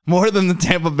 9 more than the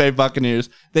Tampa Bay Buccaneers.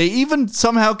 They even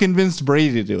somehow convinced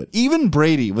Brady to do it. Even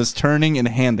Brady was turning and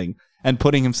handing and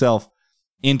putting himself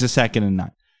into 2nd and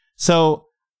 9. So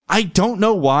I don't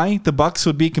know why the Bucs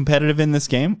would be competitive in this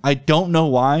game. I don't know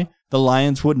why the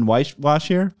Lions wouldn't wash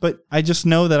here, but I just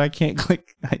know that I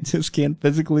just can't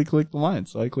physically click the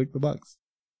Lions, so I click the Bucs.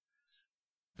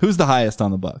 Who's the highest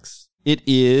on the Bucs? It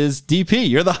is DP.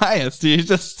 You're the highest. You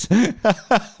just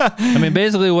I mean,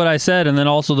 basically what I said, and then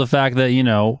also the fact that,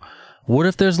 what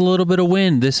if there's a little bit of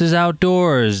wind? This is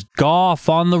outdoors. Golf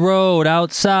on the road,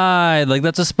 outside. Like,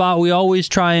 that's a spot we always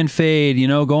try and fade,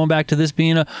 going back to this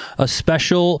being a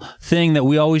special thing that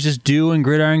we always just do in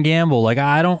Gridiron Gamble. Like,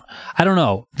 I don't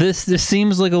know. This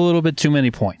seems like a little bit too many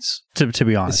points, to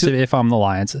be honest, if I'm the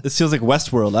Lions. This feels like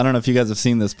Westworld. I don't know if you guys have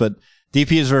seen this, but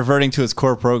DP is reverting to his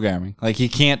core programming. Like,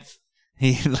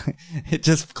 it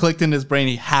just clicked in his brain.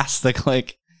 He has to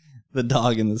click the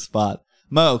dog in the spot.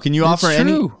 Mo, can you offer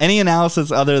any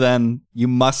analysis other than you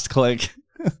must click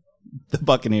the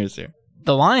Buccaneers here?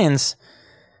 The Lions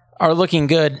are looking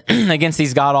good against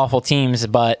these god-awful teams,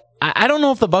 but I don't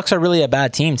know if the Bucs are really a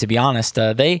bad team, to be honest.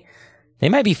 They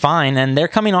might be fine, and they're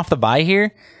coming off the bye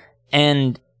here.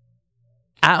 And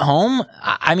at home,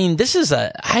 I mean,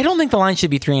 I don't think the line should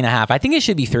be 3.5. I think it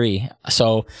should be 3.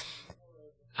 So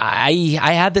I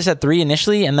had this at 3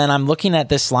 initially, and then I'm looking at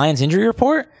this Lions injury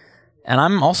report, and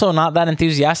I'm also not that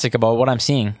enthusiastic about what I'm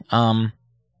seeing.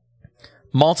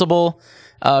 Multiple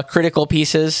critical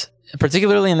pieces,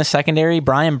 particularly in the secondary.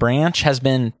 Brian Branch has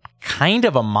been kind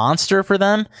of a monster for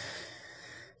them.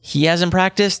 He hasn't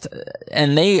practiced,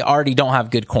 and they already don't have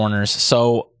good corners.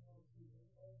 So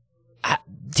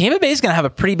Tampa Bay is going to have a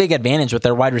pretty big advantage with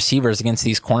their wide receivers against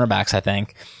these cornerbacks, I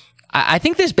think. I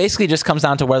think this basically just comes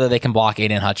down to whether they can block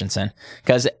Aiden Hutchinson.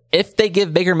 Because if they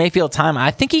give Baker Mayfield time,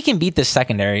 I think he can beat this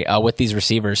secondary with these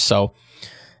receivers. So,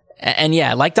 and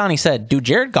yeah, like Donnie said,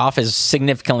 Jared Goff is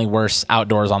significantly worse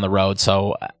outdoors on the road.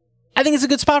 So I think it's a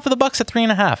good spot for the Bucs at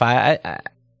 3.5.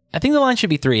 I think the line should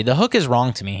be 3. The hook is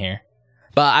wrong to me here.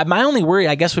 But my only worry,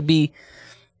 I guess, would be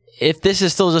if this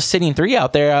is still just sitting 3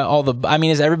 out there.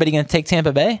 Is everybody going to take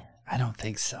Tampa Bay? I don't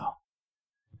think so.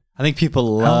 I think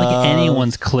people I don't think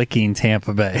anyone's clicking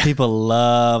Tampa Bay. People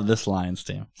love this Lions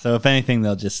team. So if anything,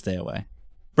 they'll just stay away.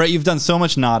 Brett, you've done so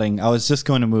much nodding. I was just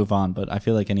going to move on, but I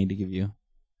feel like I need to give you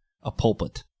a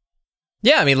pulpit.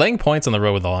 Yeah, I mean, laying points on the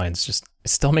road with the Lions it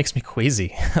still makes me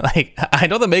queasy. Like, I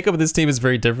know the makeup of this team is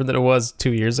very different than it was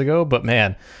 2 years ago, but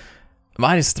man,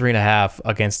 minus 3.5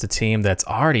 against a team that's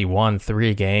already won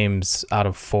 3 games out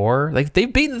of 4. Like,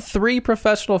 they've beaten 3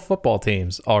 professional football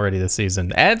teams already this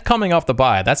season, and coming off the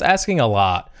bye. That's asking a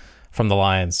lot from the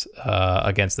Lions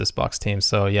against this Bucs team.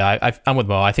 So yeah, I'm with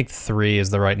Mo. I think 3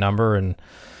 is the right number, and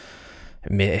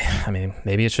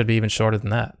maybe it should be even shorter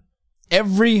than that.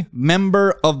 Every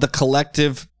member of the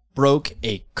collective broke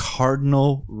a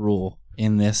cardinal rule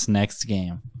in this next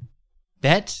game.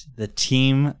 Bet the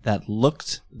team that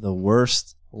looked the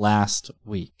worst last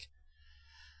week.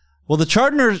 Well, the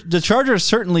Chargers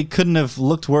certainly couldn't have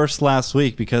looked worse last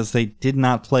week because they did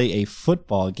not play a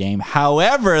football game.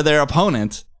 However, their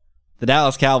opponent, the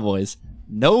Dallas Cowboys,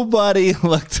 nobody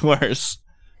looked worse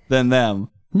than them.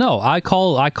 No, I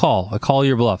call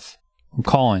your bluff. I'm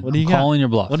calling. What do you I'm got? calling your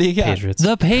bluff. What do you got? Patriots.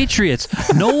 The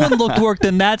Patriots. No one looked worse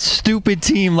than that stupid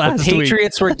team last The week.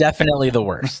 Patriots were definitely the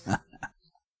worst.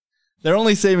 Their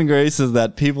only saving grace is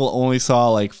that people only saw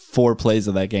like 4 plays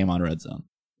of that game on Red Zone,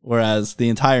 whereas the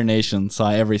entire nation saw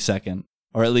every second,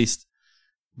 or at least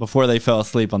before they fell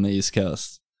asleep on the East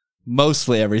Coast,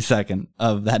 mostly every second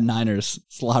of that Niners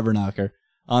slobber knocker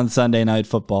on Sunday Night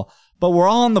Football. But we're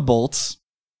all on the Bolts.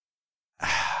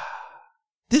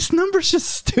 This number's just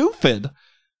stupid.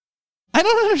 I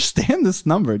don't understand this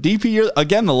number. DP, you're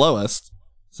again the lowest.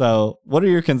 So what are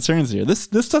your concerns here? This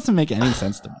doesn't make any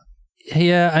sense to me.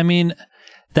 Yeah, I mean,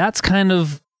 that's kind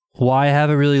of why I have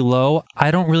it really low.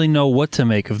 I don't really know what to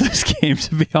make of this game,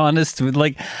 to be honest.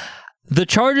 Like, the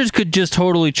Chargers could just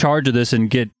totally charge of this and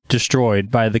get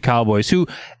destroyed by the Cowboys, who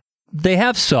they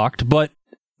have sucked, but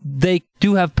they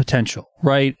do have potential,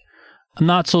 right? I'm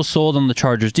not so sold on the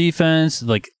Chargers defense.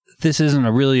 Like, this isn't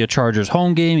really a Chargers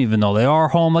home game, even though they are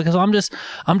home. Like, so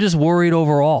I'm just worried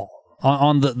overall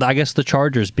on the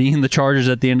Chargers being the Chargers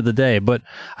at the end of the day. But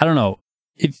I don't know,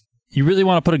 if you really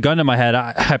want to put a gun to my head,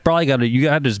 I probably got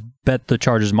to just bet the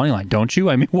Chargers money line, don't you?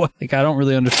 I mean, what? Like, I don't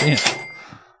really understand.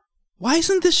 Why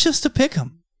isn't this just a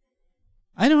pick'em?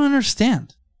 I don't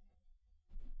understand.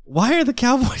 Why are the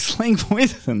Cowboys laying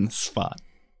points in this spot?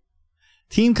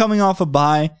 Team coming off a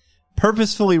bye,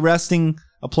 purposefully resting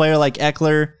a player like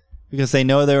Eckler because they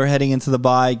know they were heading into the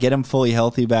bye, get him fully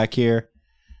healthy back here.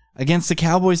 Against the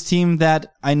Cowboys team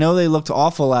that I know they looked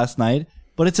awful last night,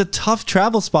 but it's a tough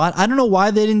travel spot. I don't know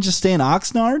why they didn't just stay in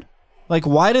Oxnard. Like,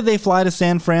 why did they fly to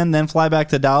San Fran, then fly back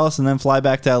to Dallas, and then fly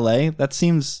back to LA? That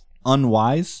seems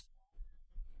unwise.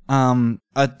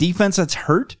 A defense that's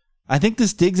hurt. I think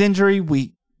this Diggs injury,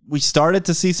 we started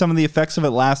to see some of the effects of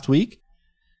it last week.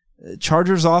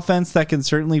 Chargers offense that can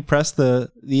certainly press the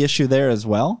issue there as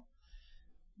well.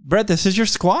 Brett, this is your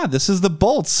squad. This is the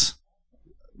Bolts.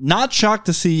 Not shocked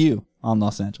to see you on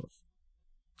Los Angeles.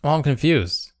 Well, I'm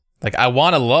confused. Like, I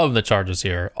want to love the Chargers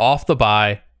here. Off the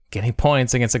bye, getting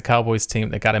points against a Cowboys team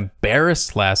that got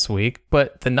embarrassed last week,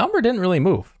 but the number didn't really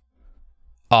move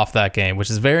off that game, which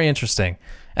is very interesting.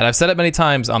 And I've said it many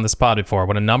times on this pod before.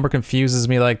 When a number confuses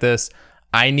me like this,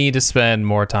 I need to spend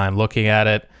more time looking at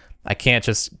it. I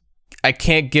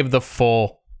can't give the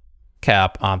full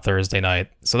cap on Thursday night.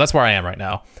 So that's where I am right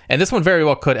now. And this one very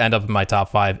well could end up in my top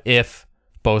 5 if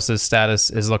Bosa's status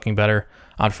is looking better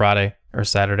on Friday or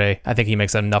Saturday. I think he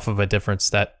makes enough of a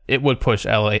difference that it would push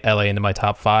LA into my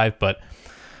top 5. But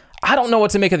I don't know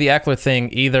what to make of the Eckler thing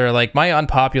either. Like, my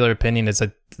unpopular opinion is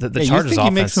that the Chargers you think offense,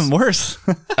 he makes them worse.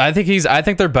 I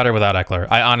think they're better without Eckler.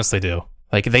 I honestly do.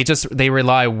 Like, they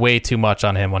rely way too much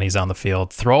on him when he's on the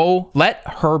field. Let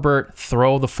Herbert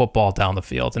throw the football down the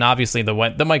field. And obviously the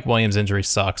Mike Williams injury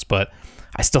sucks, but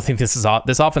I still think this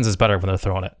offense is better when they're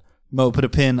throwing it. Mo, put a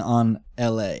pin on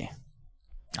LA.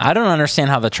 I don't understand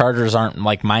how the Chargers aren't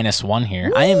like -1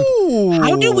 here.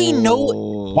 How do we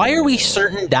know? Why are we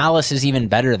certain Dallas is even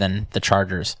better than the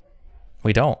Chargers?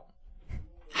 We don't.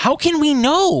 How can we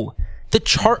know?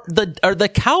 The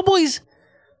Cowboys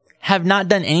have not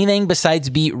done anything besides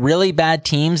beat really bad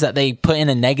teams that they put in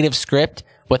a negative script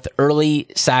with early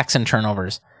sacks and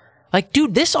turnovers. Like,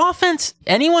 dude, this offense,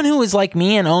 anyone who is like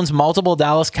me and owns multiple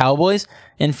Dallas Cowboys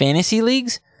in fantasy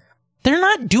leagues, they're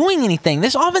not doing anything.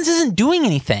 This offense isn't doing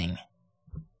anything.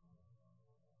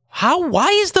 Why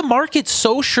is the market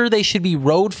so sure they should be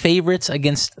road favorites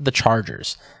against the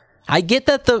Chargers? I get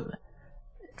that the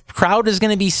crowd is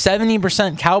going to be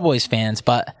 70% Cowboys fans,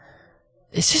 but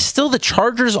it's just still the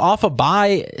Chargers off a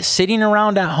bye, sitting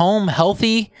around at home,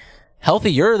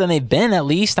 healthier than they've been at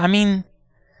least. I mean,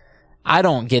 I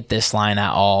don't get this line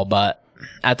at all, but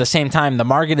at the same time, the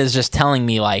market is just telling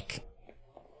me, like,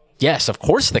 yes, of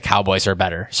course the Cowboys are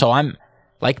better. So I'm,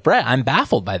 like Brett, I'm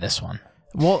baffled by this one.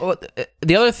 Well,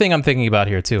 the other thing I'm thinking about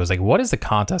here too is, like, what is the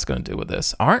contest going to do with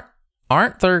this? Aren't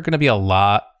there going to be a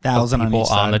lot of people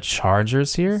on the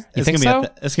Chargers here? You think so?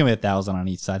 It's going to be 1,000 on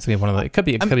each side. It's gonna be one of the, it could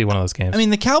be one of those games. I mean,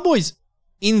 the Cowboys,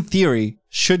 in theory,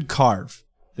 should carve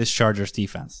this Chargers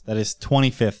defense. That is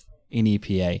 25th in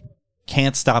EPA.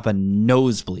 Can't stop a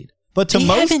nosebleed. But to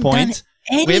Mo's point,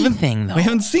 we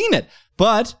haven't seen it.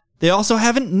 But they also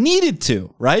haven't needed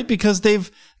to, right? Because they've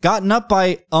gotten up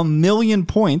by 1 million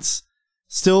points,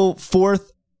 still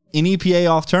 4th in EPA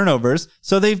off turnovers.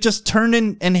 So they've just turned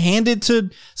in and handed to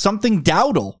something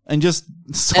Dowdle and just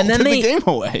salted the game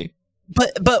away.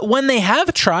 But when they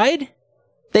have tried,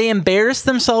 they embarrassed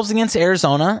themselves against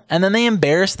Arizona, and then they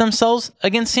embarrassed themselves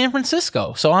against San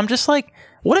Francisco. So I'm just like,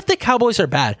 what if the Cowboys are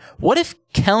bad? What if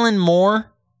Kellen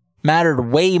Moore mattered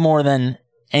way more than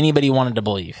anybody wanted to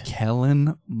believe?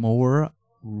 Kellen Moore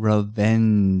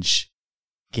revenge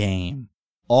game.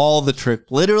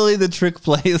 Literally the trick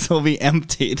plays will be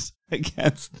emptied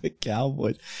against the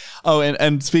Cowboys. Oh,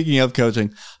 and speaking of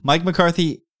coaching, Mike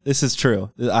McCarthy, this is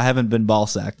true. I haven't been ball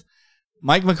sacked.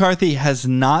 Mike McCarthy has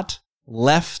not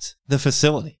left the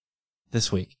facility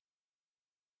this week.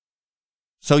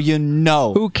 So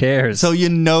who cares? So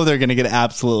they're going to get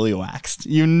absolutely waxed.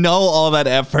 All that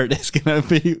effort is going to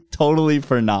be totally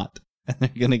for naught. And they're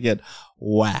going to get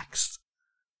waxed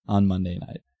on Monday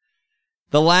night.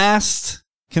 The last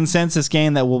consensus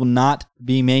game that will not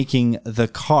be making the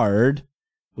card,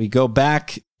 we go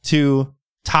back to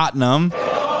Tottenham.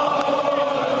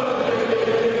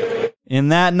 In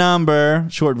that number,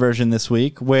 short version this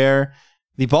week, where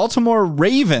the Baltimore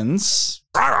Ravens,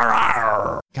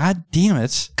 God damn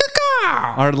it,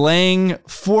 are laying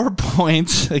 4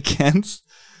 points against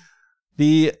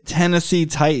the Tennessee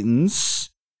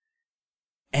Titans.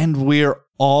 And we're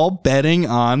all betting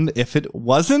on, if it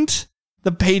wasn't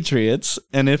the Patriots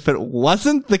and if it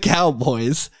wasn't the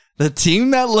Cowboys, the team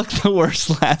that looked the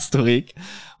worst last week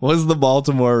was the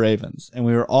Baltimore Ravens. And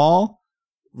we were all,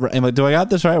 do I got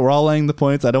this right? We're all laying the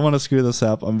points. I don't want to screw this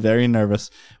up. I'm very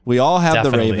nervous. We all have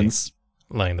Definitely the Ravens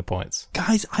laying the points.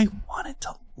 Guys, I wanted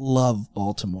to love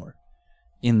Baltimore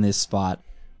in this spot.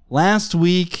 Last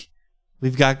week,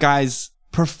 we've got guys,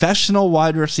 professional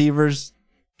wide receivers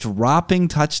dropping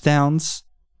touchdowns.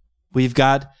 We've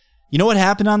got, you know what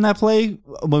happened on that play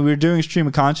when we were doing Stream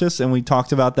of Conscious and we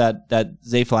talked about that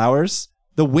Zay Flowers?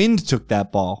 The wind took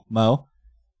that ball, Mo.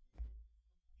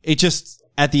 It just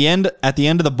at the end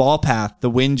of the ball path, the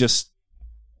wind just...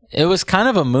 It was kind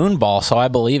of a moon ball, so I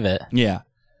believe it. Yeah.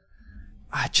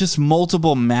 Just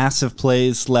multiple massive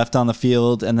plays left on the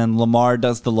field, and then Lamar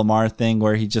does the Lamar thing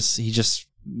where he just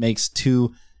makes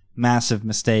two massive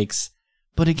mistakes.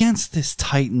 But against this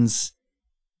Titans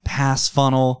pass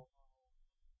funnel,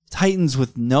 Titans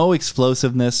with no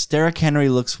explosiveness, Derrick Henry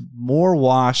looks more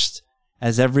washed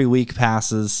as every week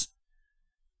passes.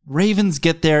 Ravens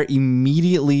get there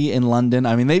immediately in London.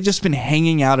 I mean, they've just been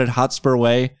hanging out at Hotspur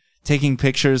Way, taking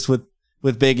pictures with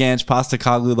Big Ange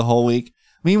Postecoglou the whole week.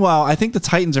 Meanwhile, I think the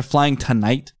Titans are flying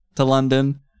tonight to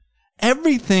London.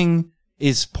 Everything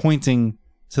is pointing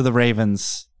to the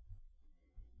Ravens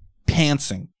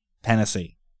pantsing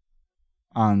Tennessee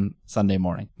on Sunday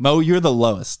morning. Mo, you're the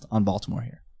lowest on Baltimore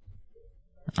here.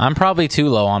 I'm probably too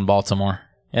low on Baltimore.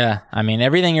 Yeah, I mean,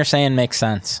 everything you're saying makes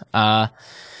sense.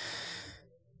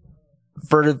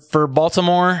 For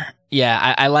Baltimore,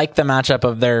 yeah, I like the matchup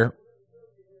of their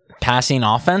passing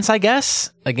offense, I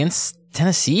guess, against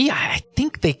Tennessee. I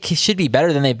think they should be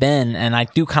better than they've been, and I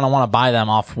do kind of want to buy them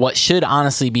off what should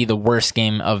honestly be the worst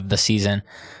game of the season.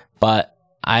 But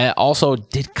I also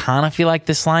did kind of feel like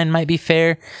this line might be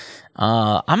fair.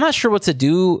 I'm not sure what to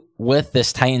do with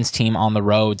this Titans team on the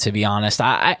road, to be honest.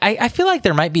 I feel like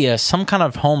there might be some kind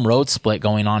of home road split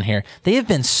going on here. They have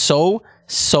been so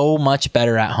much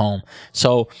better at home.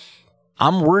 So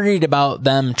I'm worried about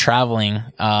them traveling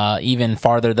even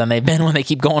farther than they've been when they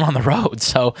keep going on the road.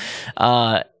 So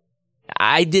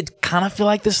I did kind of feel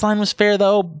like this line was fair,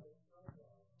 though.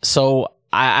 So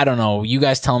I don't know. You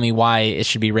guys tell me why it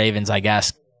should be Ravens, I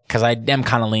guess, because I am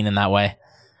kind of leaning that way.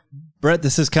 Brett,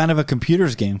 this is kind of a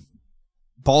computer's game.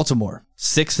 Baltimore,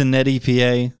 6th in net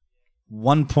EPA,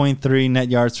 1.3 net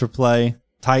yards per play.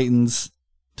 Titans,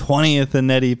 20th in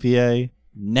net EPA,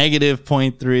 negative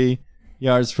 0.3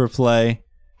 yards per play.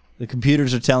 The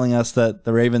computers are telling us that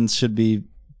the Ravens should be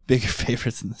bigger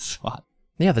favorites in this spot.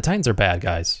 Yeah, the Titans are bad,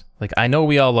 guys. Like, I know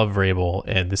we all love Vrabel,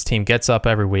 and this team gets up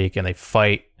every week and they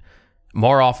fight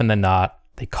more often than not.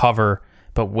 They cover.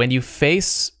 But when you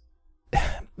face...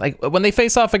 Like, when they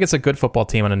face off against a good football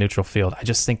team on a neutral field, I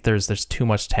just think there's too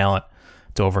much talent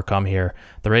to overcome here.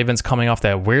 The Ravens coming off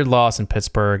that weird loss in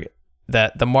Pittsburgh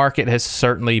that the market has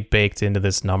certainly baked into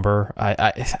this number.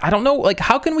 I don't know, like,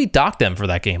 how can we dock them for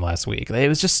that game last week?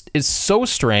 It's so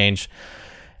strange.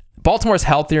 Baltimore's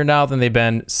healthier now than they've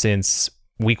been since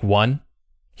week 1.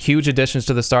 Huge additions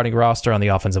to the starting roster on the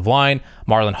offensive line.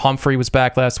 Marlon Humphrey was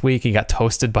back last week. He got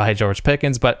toasted by George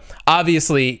Pickens, but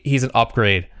obviously he's an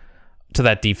upgrade to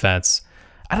that defense.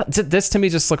 This to me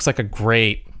just looks like a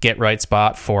great get-right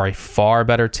spot for a far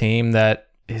better team that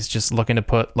is just looking to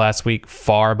put last week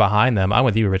far behind them. I'm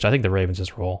with you, Rich. I think the Ravens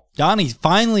just roll. Donnie,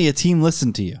 finally a team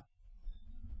listened to you.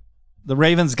 The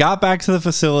Ravens got back to the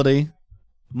facility.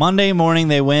 Monday morning,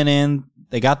 they went in.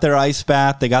 They got their ice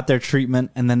bath. They got their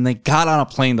treatment. And then they got on a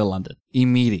plane to London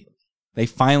immediately. They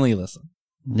finally listened.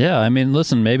 Yeah, I mean,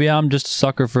 listen, maybe I'm just a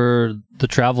sucker for the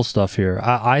travel stuff here.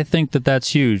 I think that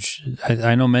that's huge.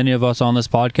 I know many of us on this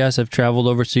podcast have traveled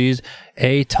overseas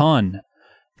a ton,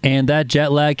 and that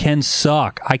jet lag can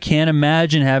suck. I can't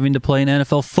imagine having to play an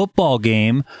NFL football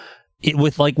game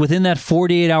within that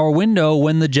 48-hour window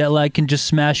when the jet lag can just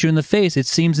smash you in the face. It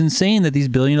seems insane that these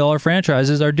billion-dollar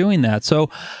franchises are doing that. So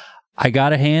I got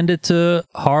to hand it to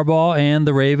Harbaugh and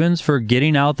the Ravens for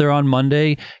getting out there on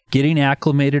Monday, getting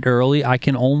acclimated early. I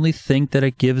can only think that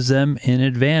it gives them an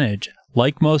advantage.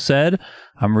 Like Mo said,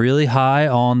 I'm really high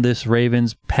on this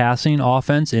Ravens passing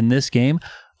offense in this game.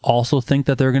 Also think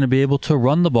that they're going to be able to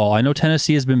run the ball. I know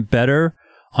Tennessee has been better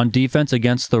on defense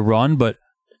against the run, but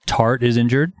Tart is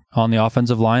injured on the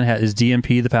offensive line, his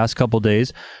DNP the past couple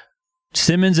days.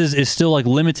 Simmons is still like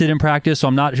limited in practice, so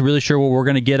I'm not really sure what we're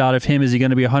going to get out of him. Is he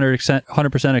going to be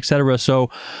 100%, etc.? So,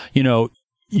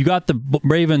 you got the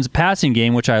Ravens passing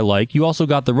game, which I like. You also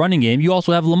got the running game. You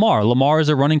also have Lamar. Lamar is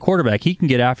a running quarterback. He can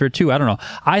get after it too. I don't know.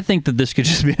 I think that this could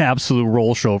just be an absolute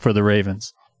roll show for the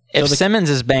Ravens. If Simmons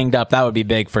is banged up, that would be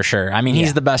big for sure. I mean,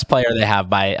 he's the best player they have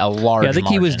by a large margin. I think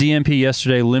he was DNP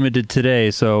yesterday, limited today.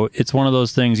 So it's one of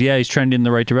those things. Yeah, he's trending in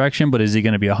the right direction, but is he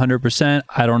going to be 100%?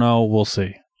 I don't know. We'll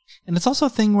see. And it's also a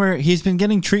thing where he's been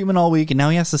getting treatment all week and now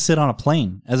he has to sit on a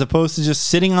plane as opposed to just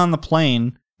sitting on the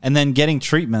plane and then getting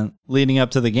treatment leading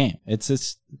up to the game.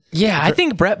 I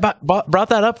think Brett brought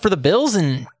that up for the Bills,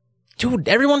 and dude,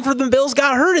 everyone for the Bills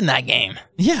got hurt in that game.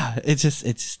 Yeah, it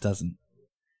just doesn't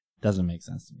make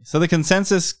sense to me. So the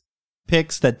consensus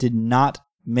picks that did not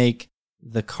make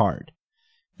the card: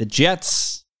 the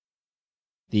Jets,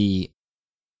 the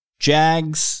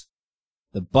Jags,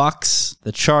 the Bucks,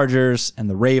 the Chargers, and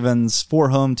the Ravens. 4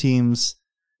 home teams.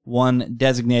 one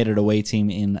designated away team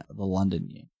in the London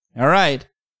game. All right,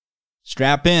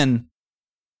 strap in.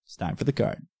 It's time for the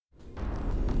card. 10,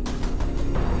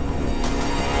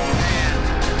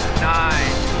 9,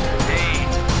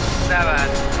 8, 7,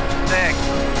 6,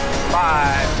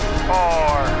 5,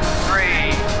 4,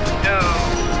 3, 2,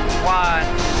 1,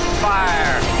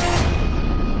 fire.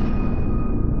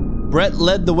 Brett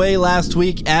led the way last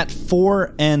week at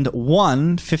 4-1,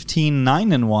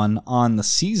 15-9-1 on the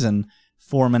season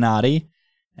for Minotti.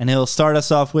 And he'll start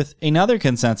us off with another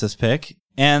consensus pick,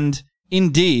 and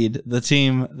indeed the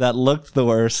team that looked the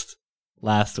worst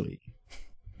last week.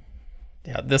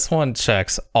 Yeah, this one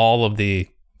checks all of the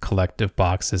collective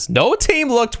boxes. No team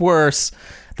looked worse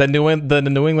than the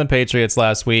New England Patriots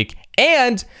last week,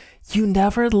 and you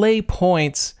never lay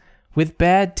points with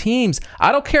bad teams.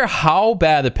 I don't care how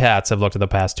bad the Pats have looked in the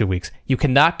past 2 weeks. You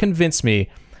cannot convince me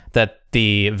that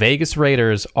the Vegas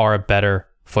Raiders are a better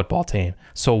football team.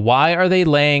 So why are they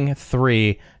laying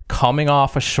 3 coming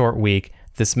off a short week?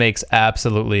 This makes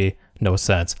absolutely no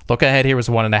sense. Look ahead here was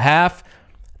 1.5.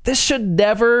 This should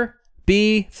never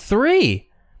be 3.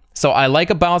 So I like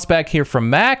a bounce back here from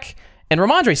Mac and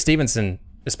Ramondre Stevenson,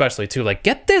 especially too. Like,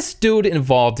 get this dude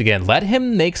involved again. Let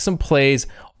him make some plays.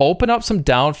 Open up some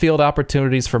downfield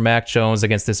opportunities for Mac Jones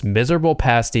against this miserable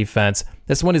pass defense.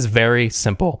 This one is very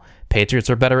simple. Patriots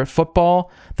are better at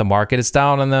football. The market is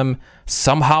down on them.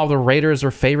 Somehow the Raiders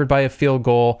are favored by a field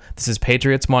goal. This is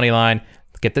Patriots money line.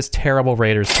 Get this terrible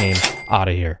Raiders team out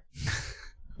of here.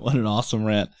 What an awesome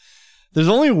rant. There's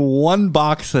only one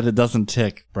box that it doesn't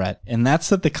tick, Brett, and that's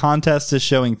that the contest is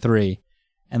showing 3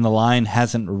 and the line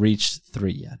hasn't reached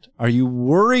 3 yet. Are you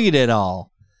worried at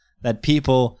all that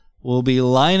people will be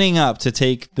lining up to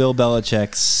take Bill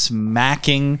Belichick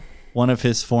smacking one of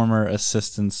his former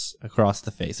assistants across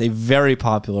the face? A very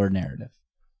popular narrative.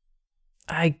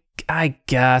 I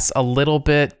guess a little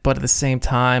bit, but at the same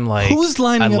time, like, who's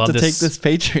lining up to take this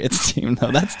Patriots team,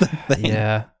 though? That's the thing.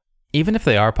 Yeah. Even if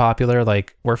they are popular,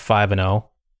 like, we're 5-0,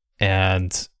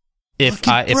 and if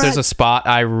there's a spot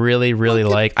I really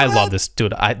like, I love this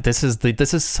dude. This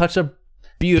is such a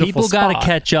beautiful People spot. got to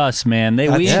catch us, man. We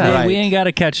ain't got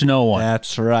to catch no one.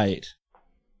 That's right.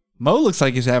 Mo looks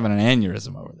like he's having an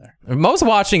aneurysm over there. Mo's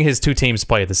watching his 2 teams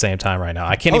play at the same time right now.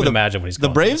 I can't even imagine what he's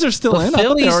going The Braves are still in. The I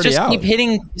thought they were Phillies already just out. keep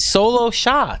hitting solo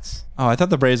shots. Oh, I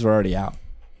thought the Braves were already out.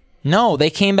 No,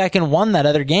 they came back and won that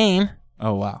other game.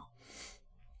 Oh, wow.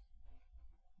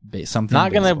 Something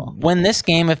Not going to baseball. win this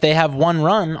game if they have one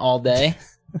run all day,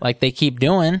 like they keep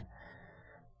doing.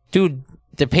 Dude,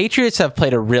 the Patriots have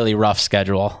played a really rough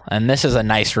schedule, and this is a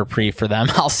nice reprieve for them.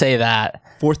 I'll say that.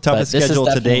 Fourth toughest But schedule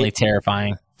this to is definitely date.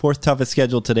 terrifying. Fourth toughest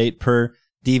schedule to date per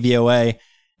DVOA.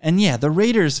 And yeah, the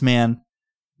Raiders, man,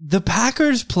 the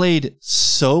Packers played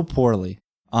so poorly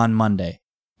on Monday.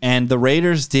 And the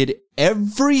Raiders did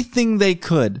everything they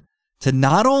could to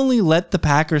not only let the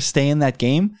Packers stay in that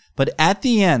game, but at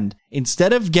the end,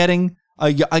 instead of getting,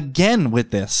 again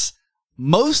with this,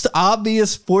 most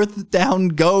obvious 4th down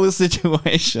go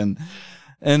situation,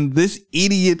 and this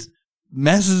idiot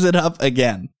messes it up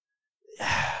again.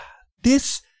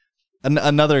 This,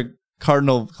 another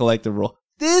Cardinal collective rule,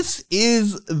 this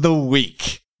is the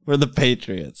week for the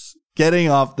Patriots getting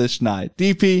off the schneid.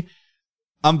 DP,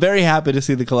 I'm very happy to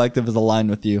see the collective is aligned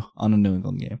with you on a New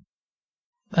England game.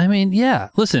 I mean, yeah.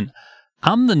 Listen,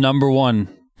 I'm the number one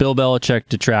Bill Belichick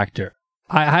detractor.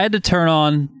 I had to turn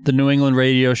on the New England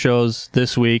radio shows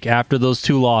this week after those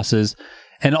 2 losses,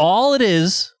 and all it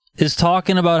is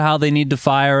talking about how they need to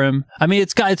fire him. I mean,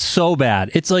 it's so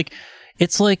bad. It's like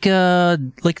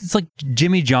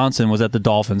Jimmy Johnson was at the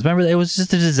Dolphins. Remember, it was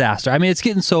just a disaster. I mean, it's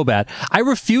getting so bad. I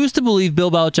refuse to believe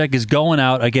Bill Belichick is going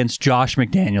out against Josh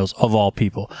McDaniels, of all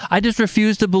people. I just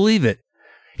refuse to believe it.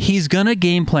 He's going to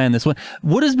game plan this one.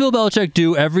 What does Bill Belichick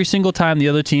do every single time the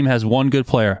other team has one good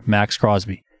player? Max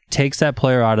Crosby takes that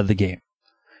player out of the game.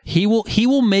 He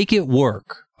will make it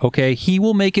work. Okay, he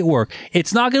will make it work.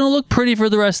 It's not going to look pretty for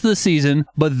the rest of the season,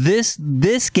 but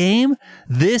this game,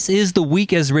 this is the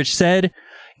week, as Rich said.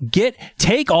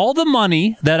 Take all the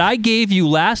money that I gave you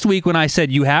last week when I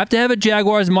said you have to have a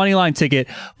Jaguars money line ticket,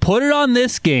 put it on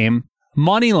this game,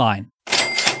 money line.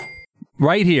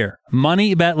 Right here.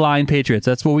 Money bet line Patriots.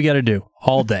 That's what we got to do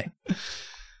all day.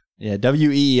 Yeah,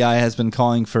 WEEI has been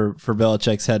calling for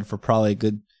Belichick's head for probably a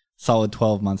good solid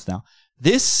 12 months now.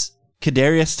 This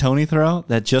Kadarius Toney throw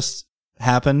that just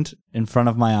happened in front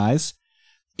of my eyes,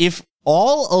 if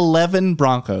all 11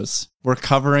 Broncos were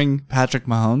covering Patrick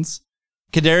Mahomes,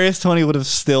 Kadarius Toney would have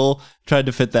still tried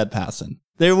to fit that pass in.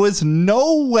 There was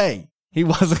no way he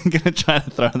wasn't going to try to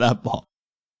throw that ball.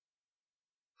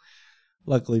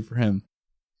 Luckily for him,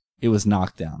 it was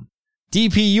knocked down.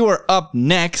 DP, you are up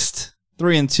next.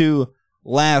 3-2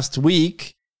 last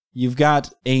week. You've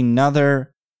got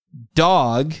another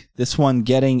dog. This one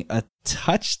getting a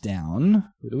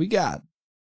touchdown. Who do we got?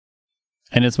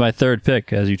 And it's my third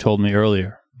pick, as you told me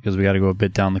earlier, because we got to go a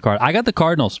bit down the card. I got the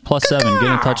Cardinals, +7, getting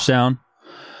a touchdown.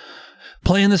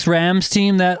 Playing this Rams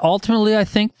team that ultimately I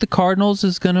think the Cardinals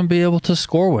is going to be able to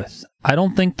score with. I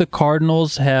don't think the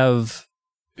Cardinals have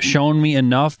shown me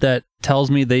enough that tells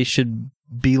me they should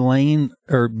be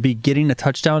getting a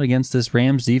touchdown against this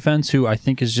Rams defense, who I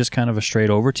think is just kind of a straight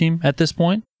over team at this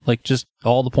point. Like just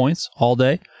all the points all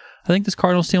day. I think this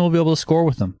Cardinals team will be able to score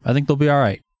with them. I think they'll be all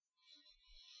right.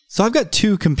 So I've got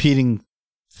two competing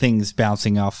things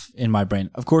bouncing off in my brain.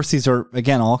 Of course, these are,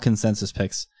 again, all consensus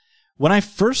picks. When I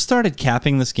first started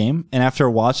capping this game, and after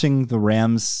watching the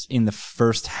Rams in the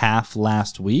first half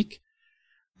last week,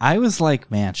 I was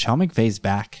like, man, Sean McVay's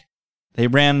back. They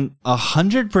ran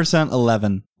 100%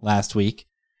 11 last week.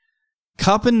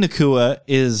 Kupp and Nakua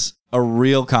is a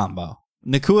real combo.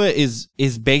 Nakua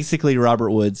is basically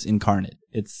Robert Woods incarnate.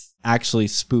 It's actually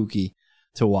spooky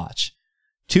to watch.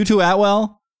 Tutu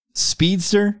Atwell,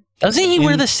 speedster. Doesn't he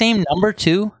wear the same number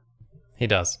too? He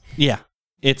does. Yeah,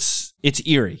 it's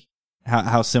eerie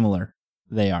how similar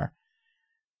they are.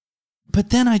 But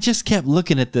then I just kept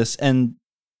looking at this, and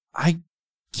I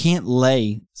can't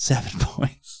lay 7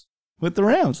 points with the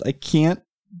Rams. I can't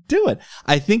do it.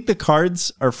 I think the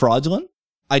cards are fraudulent.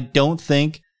 I don't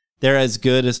think they're as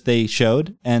good as they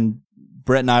showed. And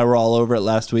Brett and I were all over it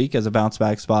last week as a bounce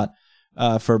back spot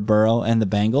for Burrow and the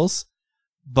Bengals.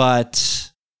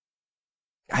 But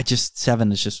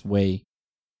 7 is just way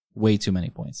too many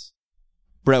points.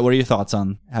 Brett, what are your thoughts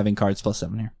on having cards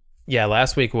 +7 here? Yeah,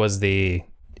 last week was the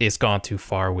it's gone too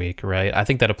far week, right? I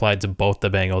think that applied to both the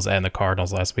Bengals and the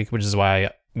Cardinals last week, which is why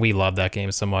we love that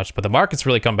game so much. But the market's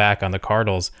really come back on the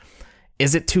Cardinals.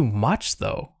 Is it too much,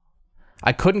 though?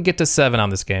 I couldn't get to 7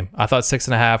 on this game. I thought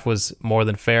 6.5 was more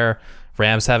than fair.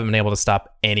 Rams haven't been able to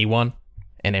stop anyone,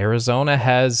 and Arizona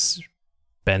has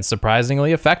been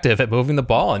surprisingly effective at moving the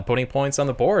ball and putting points on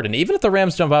the board. And even if the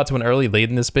Rams jump out to an early lead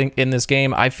in this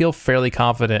game, I feel fairly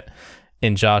confident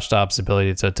in Josh Dobbs'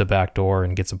 ability to backdoor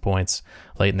and get some points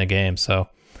late in the game. So,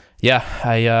 yeah,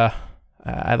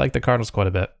 I like the Cardinals quite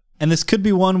a bit. And this could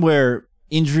be one where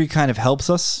injury kind of helps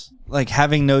us. Like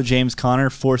having no James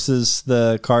Conner forces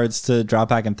the Cards to drop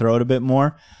back and throw it a bit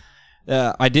more.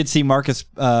 I did see Marcus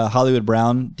Hollywood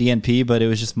Brown DNP, but it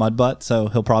was just mud butt, so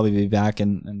he'll probably be back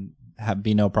and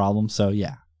be no problem. So,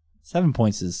 yeah, 7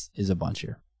 points is a bunch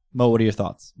here. Mo, what are your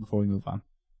thoughts before we move on?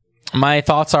 My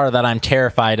thoughts are that I'm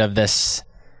terrified of this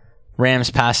Rams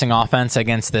passing offense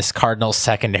against this Cardinals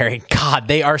secondary. God,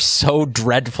 they are so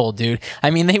dreadful, dude.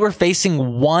 I mean, they were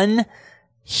facing one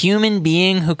human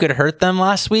being who could hurt them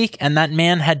last week, and that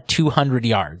man had 200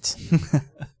 yards.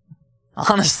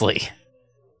 Honestly.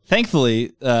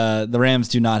 Thankfully, the Rams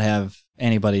do not have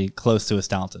anybody close to as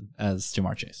talented as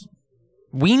Jamar Chase.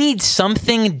 We need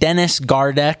something Dennis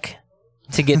Gardeck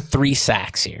to get 3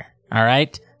 sacks here, all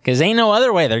right? Because ain't no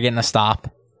other way they're getting a stop.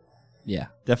 Yeah,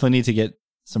 definitely need to get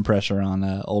some pressure on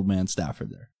old man Stafford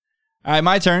there. All right,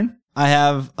 my turn. I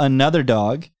have another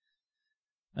dog,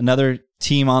 another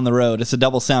team on the road. It's a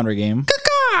double sounder game.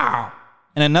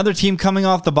 And another team coming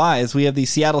off the bye as we have the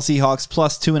Seattle Seahawks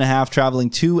 +2.5 traveling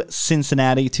to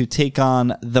Cincinnati to take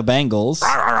on the Bengals.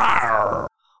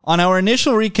 On our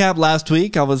initial recap last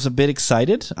week, I was a bit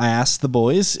excited. I asked the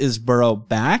boys, is Burrow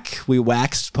back? We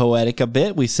waxed poetic a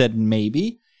bit. We said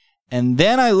maybe. And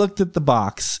then I looked at the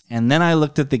box, and then I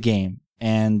looked at the game.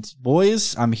 And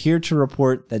boys, I'm here to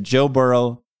report that Joe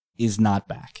Burrow is not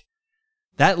back.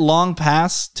 That long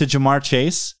pass to Jamar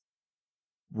Chase,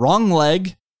 wrong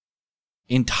leg,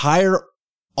 entire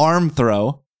arm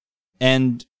throw,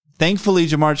 and thankfully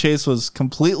Jamar Chase was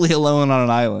completely alone on an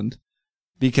island.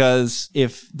 Because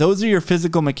if those are your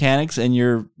physical mechanics and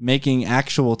you're making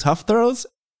actual tough throws,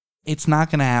 it's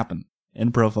not going to happen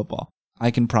in pro football.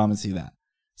 I can promise you that.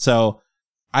 So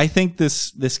I think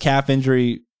this calf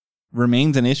injury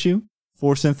remains an issue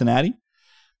for Cincinnati.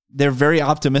 They're very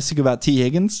optimistic about T.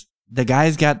 Higgins. The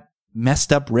guy's got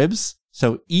messed up ribs.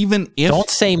 So even if... Don't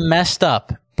say messed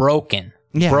up. Broken.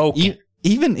 Yeah, broken.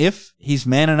 Even if he's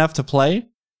man enough to play,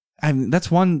 I mean,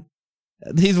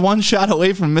 he's one shot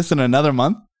away from missing another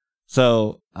month.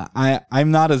 So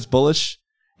I'm not as bullish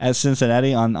as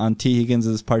Cincinnati on T.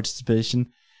 Higgins'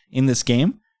 participation in this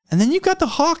game. And then you've got the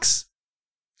Hawks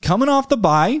coming off the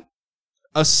bye,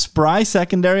 a spry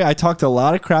secondary. I talked a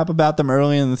lot of crap about them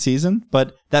early in the season,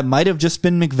 but that might have just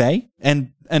been McVay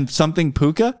and something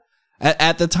Puka.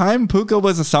 At the time, Puka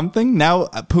was a something. Now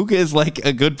Puka is like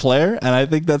a good player, and I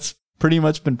think that's pretty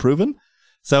much been proven.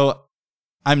 So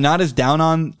I'm not as down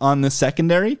on the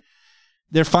secondary.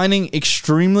 They're finding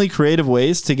extremely creative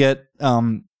ways to get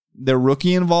their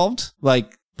rookie involved,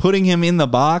 like putting him in the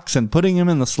box and putting him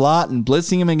in the slot and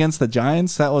blitzing him against the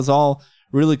Giants. That was all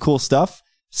really cool stuff.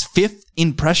 It's 5th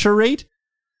in pressure rate.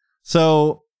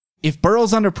 So if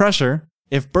Burrow's under pressure,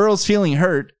 if Burrow's feeling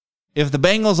hurt, if the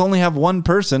Bengals only have one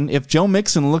person, if Joe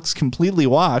Mixon looks completely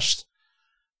washed,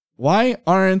 why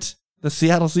aren't the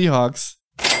Seattle Seahawks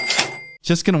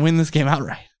just going to win this game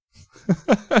outright?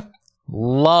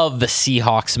 Love the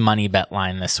Seahawks money bet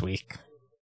line this week.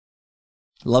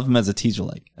 Love him as a teaser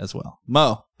leg as well.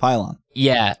 Mo, pile on.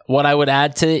 Yeah, what I would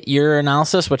add to your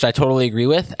analysis, which I totally agree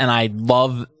with, and I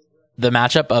love the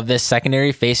matchup of this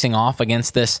secondary facing off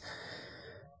against this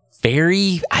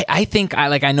very,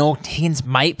 I know Higgins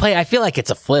might play. I feel like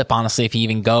it's a flip, honestly, if he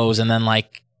even goes. And then,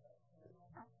 like,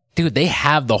 dude, they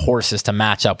have the horses to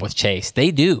match up with Chase.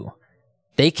 They do.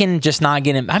 They can just not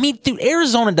get him. I mean, dude,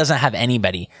 Arizona doesn't have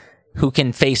anybody who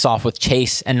can face off with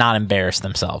Chase and not embarrass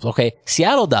themselves, okay?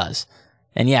 Seattle does.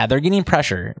 And yeah, they're getting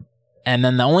pressure. And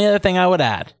then the only other thing I would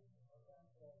add,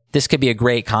 this could be a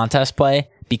great contest play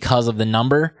because of the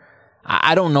number.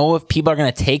 I don't know if people are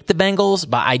going to take the Bengals,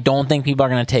 but I don't think people are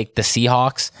going to take the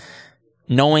Seahawks,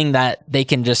 knowing that they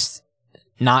can just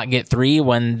not get 3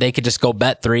 when they could just go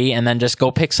bet 3 and then just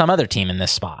go pick some other team in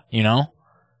this spot, you know?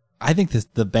 I think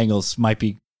the Bengals might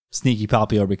be sneaky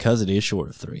popular because it is short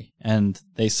of 3, and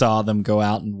they saw them go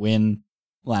out and win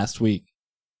last week.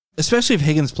 Especially if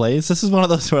Higgins plays. This is one of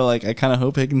those where, like, I kind of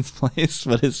hope Higgins plays,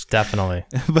 but it's Definitely.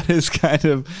 but it's kind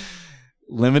of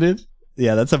limited.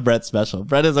 Yeah, that's a Brett special.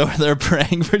 Brett is over there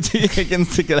praying for T.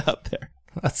 Higgins to get out there.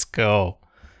 Let's go.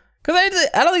 Because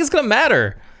I don't think it's going to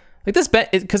matter. Like this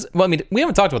bet, because, well, I mean, we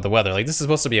haven't talked about the weather. Like, this is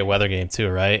supposed to be a weather game too,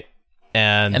 right?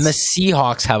 And the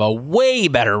Seahawks have a way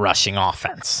better rushing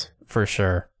offense. For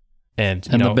sure. And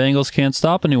the Bengals can't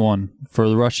stop anyone for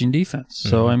the rushing defense.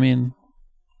 So, I mean,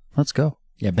 let's go.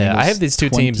 Yeah, I have these two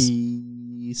teams.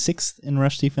 26th in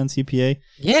rush defense EPA.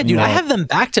 Yeah, dude, I have them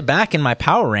back-to-back in my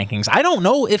power rankings. I don't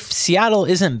know if Seattle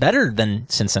isn't better than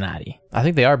Cincinnati. I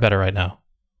think they are better right now,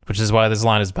 which is why this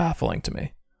line is baffling to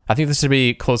me. I think this should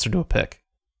be closer to a pick.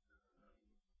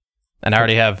 And I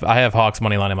have Hawks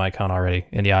money line in my account already.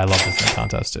 And yeah, I love this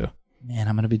contest too. Man,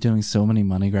 I'm going to be doing so many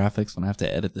money graphics when I have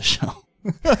to edit the show.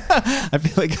 I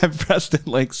feel like I've pressed it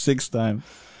like 6 times.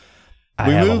 I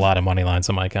have a lot of money lines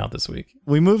on my account this week.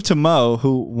 We move to Mo,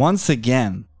 who once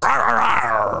again,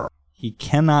 he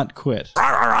cannot quit.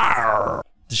 The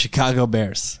Chicago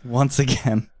Bears, once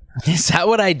again. Is that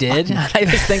what I did? I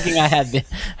was thinking I had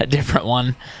a different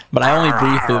one, but I only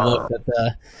briefly looked at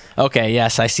the... Okay,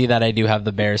 yes, I see that I do have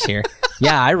the Bears here.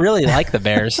 Yeah, I really like the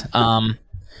Bears.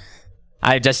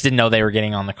 I just didn't know they were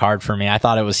getting on the card for me. I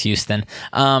thought it was Houston.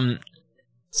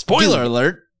 Spoiler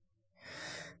alert.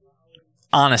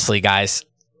 Honestly, guys,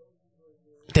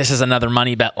 this is another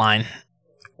money bet line.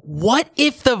 What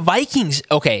if the Vikings...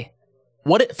 Okay,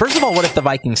 first of all, what if the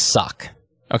Vikings suck?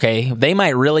 Okay, they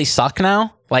might really suck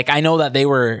now. Like, I know that they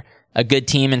were a good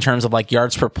team in terms of, like,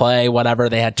 yards per play, whatever.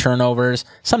 They had turnovers,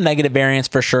 some negative variance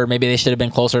for sure. Maybe they should have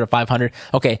been closer to 500.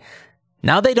 Okay,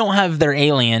 now they don't have their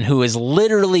alien, who is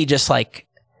literally just like...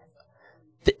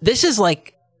 This is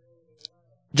like...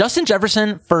 Justin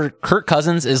Jefferson for Kirk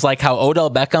Cousins is like how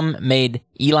Odell Beckham made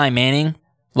Eli Manning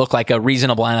look like a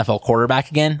reasonable NFL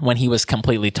quarterback again when he was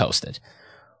completely toasted.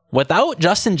 Without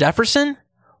Justin Jefferson,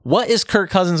 what is Kirk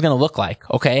Cousins going to look like?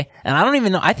 Okay. And I don't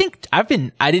even know. I think I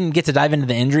didn't get to dive into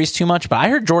the injuries too much, but I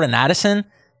heard Jordan Addison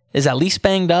is at least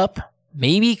banged up.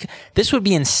 Maybe this would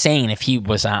be insane if he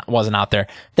wasn't out there.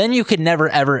 Then you could never,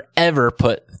 ever, ever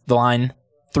put the line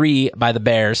 3 by the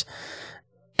Bears.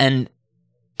 And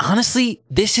honestly,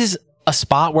 this is a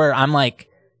spot where I'm like,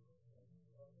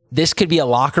 this could be a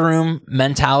locker room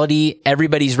mentality.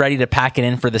 Everybody's ready to pack it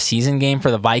in for the season game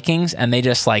for the Vikings, and they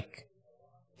just like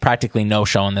practically no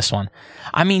show in this one.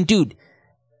 I mean, dude,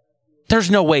 there's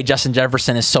no way Justin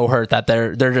Jefferson is so hurt that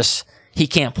they're just, he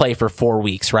can't play for 4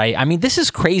 weeks, right? I mean, this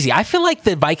is crazy. I feel like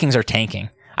the Vikings are tanking.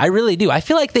 I really do. I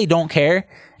feel like they don't care,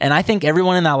 and I think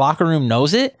everyone in that locker room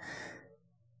knows it.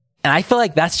 And I feel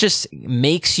like that's just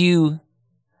makes you,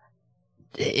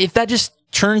 if that just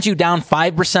turns you down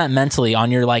 5% mentally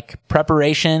on your like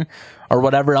preparation or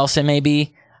whatever else it may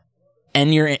be,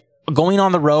 and you're going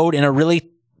on the road in a really,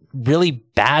 really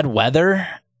bad weather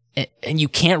and you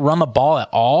can't run the ball at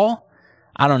all,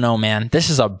 I don't know, man. This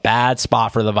is a bad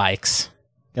spot for the Vikes.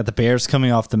 Got the Bears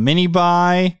coming off the mini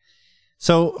bye.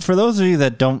 So for those of you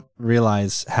that don't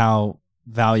realize how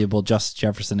valuable Justin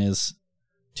Jefferson is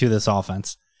to this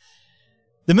offense,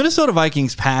 the Minnesota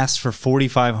Vikings passed for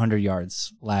 4,500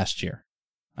 yards last year.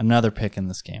 Another pick in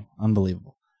this game.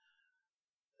 Unbelievable.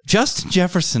 Justin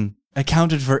Jefferson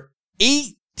accounted for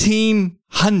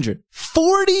 1,800,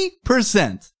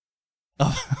 40%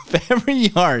 of every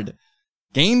yard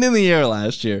gained in the air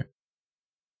last year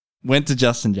went to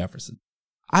Justin Jefferson.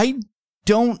 I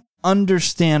don't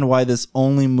understand why this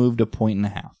only moved 1.5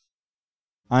 points.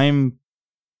 I'm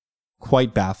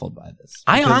quite baffled by this.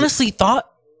 I honestly thought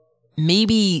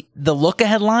maybe the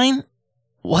look-ahead line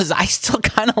was I still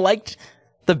kind of liked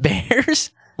the Bears.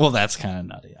 Well, that's kind of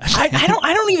nutty.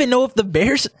 I don't even know if the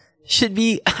Bears should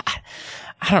be.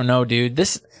 I don't know, dude.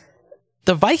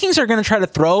 The Vikings are going to try to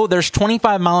throw. There's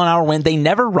 25-mile-an-hour wind. They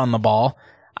never run the ball.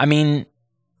 I mean,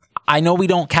 I know we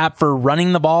don't cap for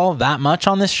running the ball that much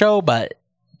on this show, but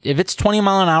if it's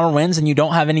 20-mile-an-hour winds and you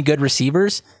don't have any good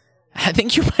receivers, I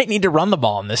think you might need to run the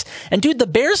ball in this. And dude, the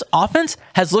Bears offense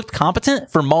has looked competent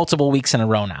for multiple weeks in a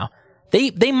row now.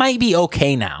 They might be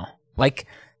okay now. Like,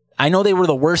 I know they were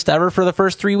the worst ever for the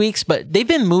first 3 weeks, but they've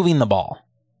been moving the ball.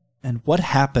 And what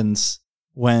happens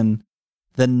when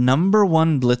the number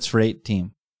one blitz rate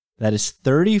team that is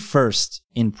 31st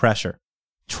in pressure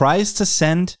tries to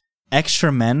send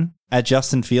extra men at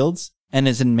Justin Fields and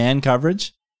is in man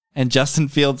coverage, and Justin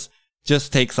Fields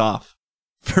just takes off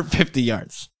for 50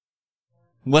 yards?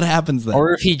 What happens then?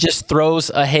 Or if he just throws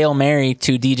a Hail Mary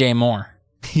to DJ Moore.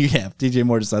 Yeah, if DJ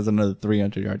Moore just has another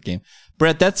 300-yard game.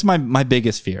 Brett, that's my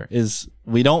biggest fear, is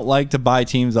we don't like to buy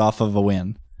teams off of a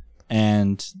win.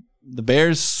 And the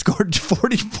Bears scored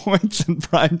 40 points in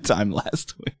prime time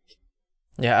last week.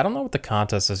 Yeah, I don't know what the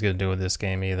contest is going to do with this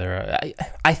game either.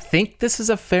 I think this is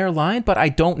a fair line, but I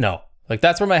don't know. Like,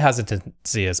 that's where my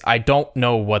hesitancy is. I don't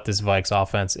know what this Vikes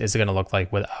offense is going to look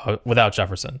like without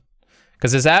Jefferson.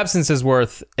 Because his absence is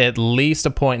worth at least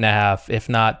 1.5 points, if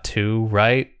not 2,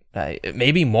 right?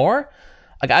 Maybe more?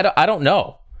 Like, I don't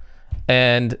know.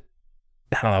 And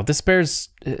I don't know.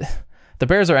 The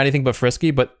Bears are anything but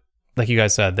frisky, but like you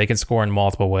guys said, they can score in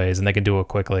multiple ways and they can do it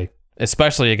quickly,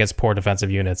 especially against poor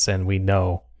defensive units. And we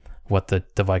know what the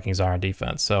Vikings are on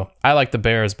defense. So I like the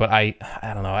Bears, but I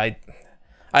don't know. I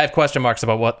have question marks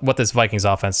about what this Vikings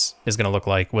offense is going to look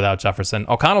like without Jefferson.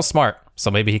 O'Connell's smart, so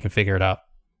maybe he can figure it out.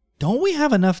 Don't we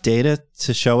have enough data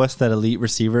to show us that elite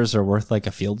receivers are worth like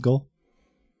a field goal?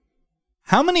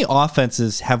 How many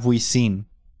offenses have we seen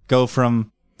go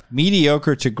from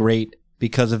mediocre to great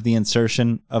because of the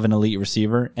insertion of an elite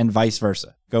receiver, and vice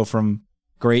versa? Go from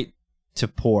great to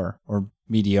poor or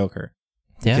mediocre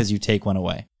because you take one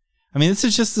away. I mean, this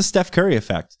is just the Steph Curry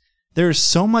effect. There is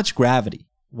so much gravity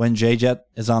when J-Jet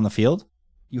is on the field.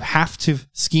 You have to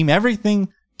scheme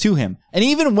everything to him. And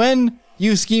even when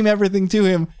you scheme everything to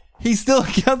him, he still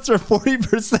accounts for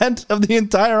 40% of the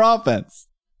entire offense.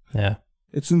 Yeah.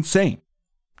 It's insane.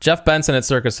 Jeff Benson at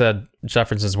Circa said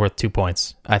Jefferson's worth 2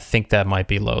 points. I think that might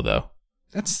be low, though.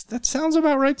 That sounds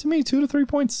about right to me. 2 to 3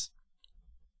 points.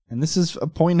 And this is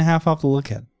 1.5 points off the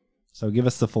look at. So give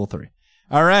us the full 3.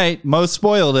 All right. Mo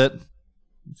spoiled it.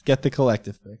 Let's get the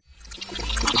collective pick.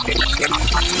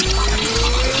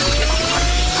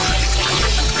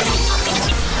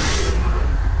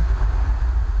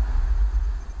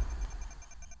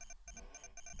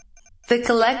 The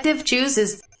collective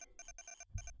chooses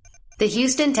the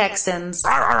Houston Texans.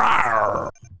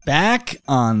 Back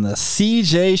on the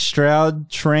CJ Stroud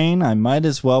train. I might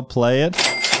as well play it.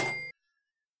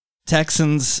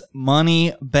 Texans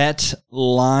money bet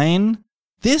line.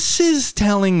 This is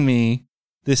telling me,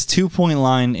 this 2-point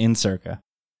line in Circa,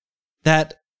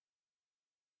 that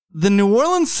the New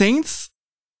Orleans Saints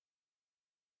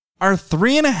are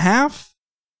 3.5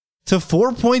 to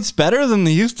 4 points better than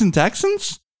the Houston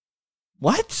Texans?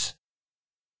 What?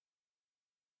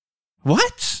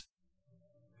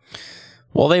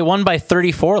 Well, they won by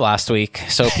 34 last week,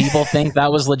 so people think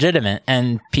that was legitimate,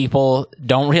 and people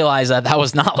don't realize that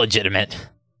was not legitimate.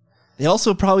 They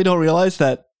also probably don't realize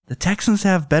that the Texans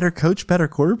have better coach, better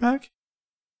quarterback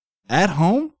at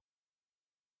home.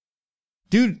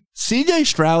 Dude, CJ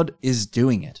Stroud is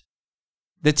doing it.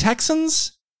 The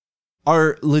Texans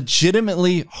are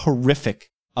legitimately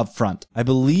horrific up front. I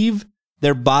believe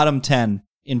they're bottom 10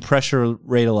 in pressure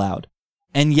rate allowed.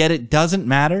 And yet it doesn't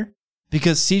matter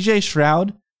because CJ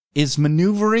Stroud is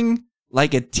maneuvering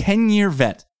like a 10-year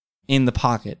vet in the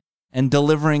pocket and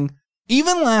delivering.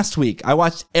 Even last week, I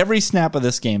watched every snap of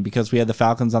this game because we had the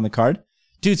Falcons on the card.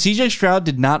 Dude, CJ Stroud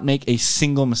did not make a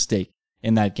single mistake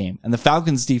in that game. And the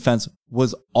Falcons defense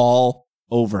was all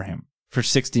over him for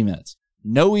 60 minutes.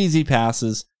 No easy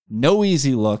passes, no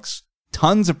easy looks,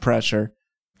 tons of pressure.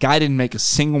 Guy didn't make a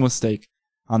single mistake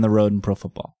on the road in pro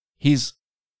football. He's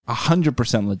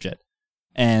 100% legit.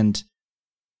 And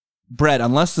Brett,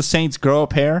 unless the Saints grow a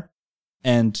pair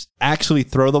and actually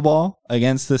throw the ball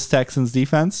against this Texans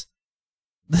defense,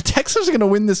 the Texans are going to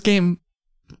win this game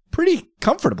pretty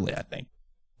comfortably, I think.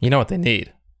 You know what they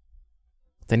need?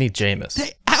 They need Jameis.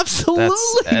 They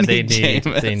absolutely need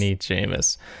Jameis. They need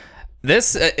Jameis.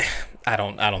 This I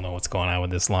don't know what's going on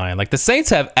with this line. Like, the Saints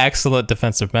have excellent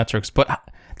defensive metrics, but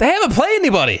they haven't played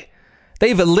anybody.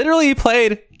 They've literally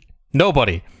played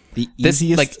nobody. The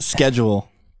easiest schedule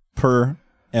per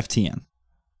FTN.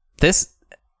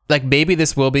 Maybe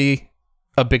this will be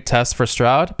a big test for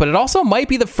Stroud, but it also might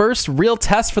be the first real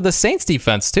test for the Saints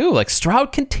defense too. Like,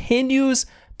 Stroud continues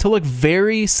to look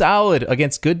very solid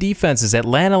against good defenses.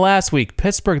 Atlanta last week,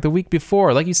 Pittsburgh the week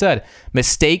before. Like you said,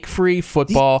 mistake-free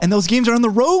football. And those games are on the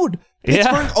road.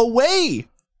 Pittsburgh away.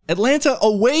 Atlanta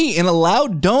away in a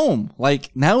loud dome.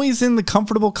 Like, now he's in the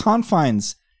comfortable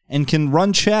confines and can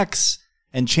run checks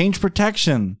and change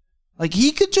protection. Like,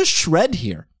 he could just shred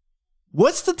here.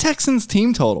 What's the Texans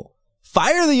team total?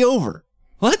 Fire the over.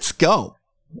 Let's go.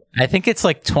 I think it's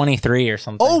like 23 or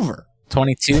something. Over.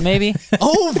 22 maybe?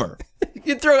 Over.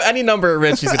 You throw any number at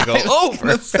Rich, he's going to go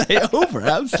over. Say over,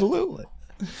 absolutely.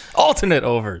 Alternate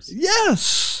overs.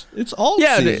 Yes. It's all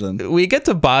season. We get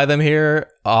to buy them here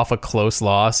off a close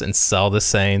loss and sell the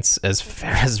Saints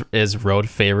as road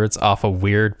favorites off a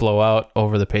weird blowout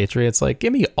over the Patriots. Like,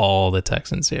 give me all the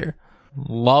Texans here.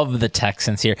 Love the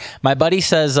Texans here. My buddy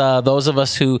says those of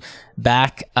us who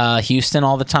back Houston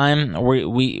all the time,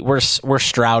 we're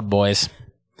Stroud boys.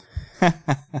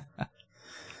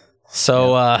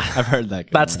 So I've heard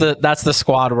that. That's the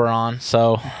squad we're on.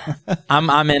 So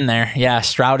I'm in there. Yeah,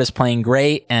 Stroud is playing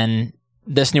great, and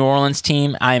this New Orleans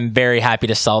team, I'm very happy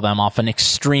to sell them off an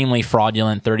extremely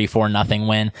fraudulent 34-0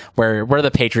 win where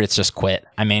the Patriots just quit.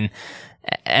 I mean,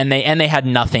 and they had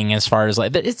nothing as far as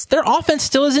like their offense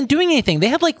still isn't doing anything. They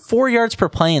had like 4 yards per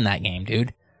play in that game,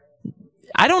 dude.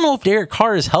 I don't know if Derek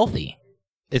Carr is healthy.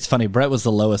 It's funny. Brett was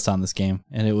the lowest on this game,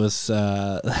 and it was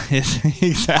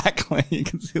exactly. You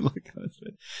can see. Look at this.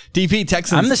 DP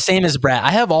Texans. I'm the same as Brett.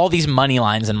 I have all these money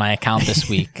lines in my account this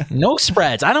week. No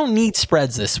spreads. I don't need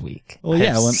spreads this week. Well,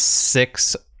 yeah,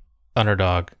 6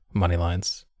 underdog money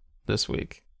lines this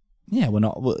week. Yeah, when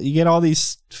you get all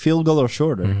these field goal or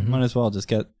shorter, might as well just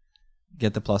get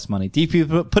the plus money.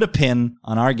 DP put a pin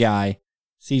on our guy,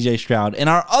 CJ Stroud, and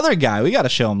our other guy. We got to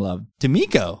show him love,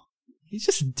 D'Amico. He's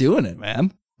just doing it,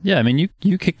 man. Yeah, I mean,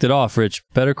 you kicked it off, Rich.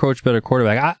 Better coach, better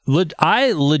quarterback.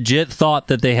 I legit thought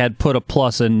that they had put a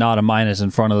plus and not a minus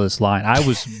in front of this line. I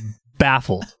was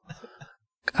baffled.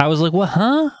 I was like, what,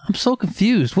 huh? I'm so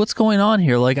confused. What's going on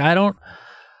here? Like, I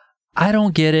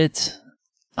don't get it.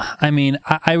 I mean,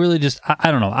 I really just, I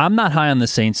don't know. I'm not high on the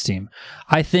Saints team.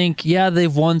 I think, yeah,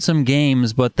 they've won some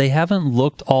games, but they haven't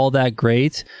looked all that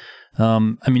great. I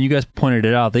mean, you guys pointed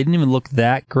it out. They didn't even look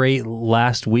that great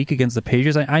last week against the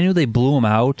Patriots. I knew they blew them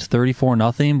out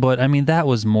 34-0, but I mean, that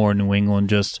was more New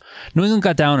England. New England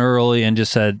got down early and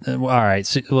just said, all right,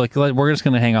 so, like we're just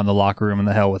going to hang out in the locker room and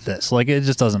the hell with this. Like, it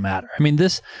just doesn't matter. I mean,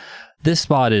 this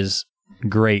spot is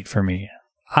great for me.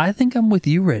 I think I'm with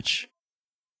you, Rich.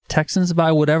 Texans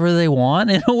buy whatever they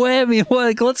want in a way. I mean,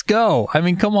 like, let's go. I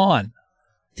mean, come on.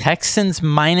 Texans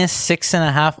minus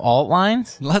 6.5 alt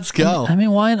lines. Let's go. I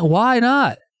mean, why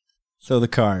not? So the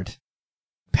card: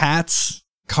 Pats,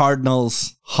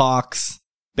 Cardinals, Hawks,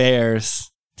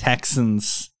 Bears,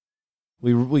 Texans.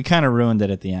 We kind of ruined it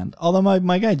at the end. Although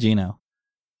my guy Gino,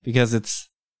 because it's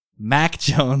Mac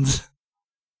Jones,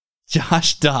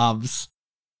 Josh Dobbs,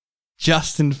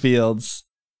 Justin Fields,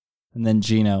 and then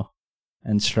Gino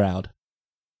and Stroud.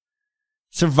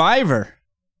 Survivor.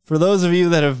 For those of you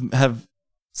that have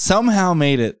somehow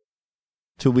made it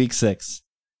to week 6.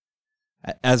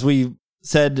 As we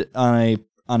said on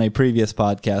a previous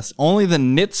podcast, only the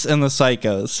nits and the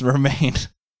psychos remain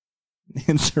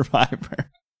in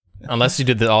Survivor. Unless you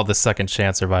did all the second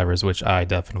chance survivors, which I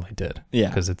definitely did. Yeah.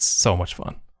 Because it's so much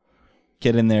fun.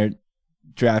 Get in there,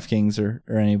 DraftKings or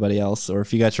anybody else. Or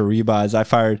if you got your rebuys, I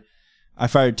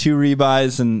fired 2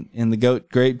 rebuys in the Goat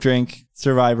Grape Drink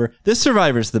Survivor. This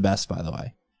Survivor is the best, by the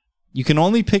way. You can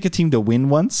only pick a team to win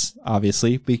once,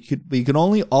 obviously, but you can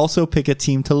only also pick a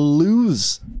team to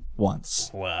lose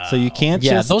once. Wow. So you can't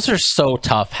just... Yeah, those are so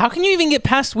tough. How can you even get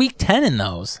past week 10 in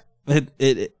those?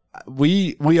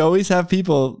 We always have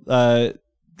people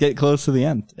get close to the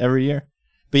end every year.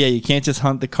 But yeah, you can't just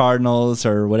hunt the Cardinals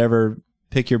or whatever.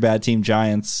 Pick your bad team,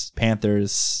 Giants,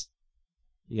 Panthers.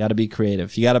 You got to be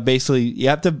creative. You got to you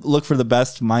have to look for the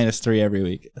best -3 every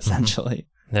week, essentially.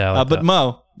 Yeah, like but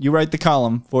Mo, you write the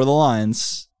column for the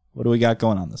Lions. What do we got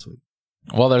going on this week?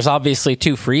 Well, there's obviously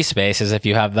 2 free spaces if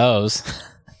you have those.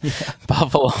 Yeah.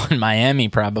 Buffalo and Miami,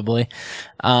 probably.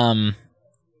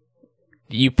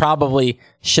 you probably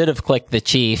should have clicked the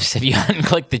Chiefs if you hadn't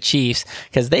clicked the Chiefs,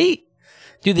 because the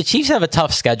Chiefs have a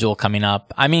tough schedule coming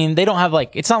up. I mean, they don't have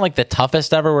it's not like the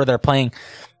toughest ever where they're playing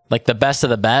like the best of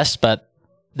the best, but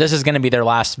this is going to be their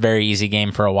last very easy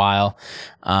game for a while.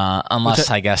 Unless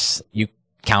I guess you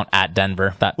count at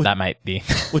Denver. That might be.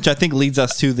 Which I think leads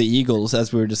us to the Eagles,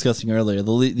 as we were discussing earlier.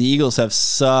 The Eagles have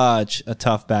such a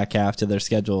tough back half to their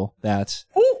schedule that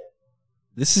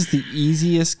this is the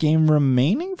easiest game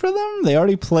remaining for them. They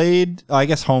already played, I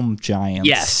guess, home Giants.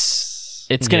 Yes.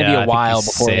 It's going to be a while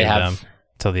before they have them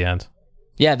till the end.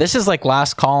 Yeah, this is like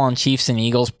last call on Chiefs and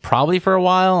Eagles probably for a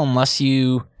while, unless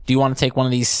you want to take one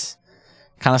of these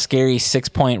kind of scary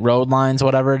 6-point road lines,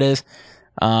 whatever it is.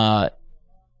 I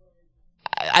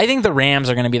think the Rams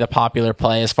are going to be the popular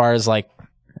play as far as like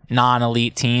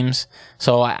non-elite teams.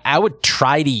 So I would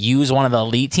try to use one of the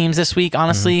elite teams this week,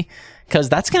 honestly, because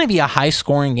that's going to be a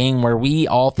high-scoring game where we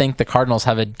all think the Cardinals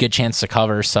have a good chance to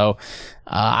cover. So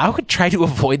I would try to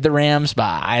avoid the Rams, but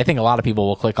I think a lot of people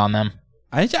will click on them.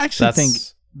 I actually think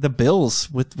the Bills,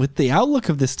 with the outlook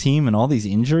of this team and all these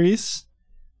injuries,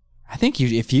 I think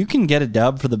if you can get a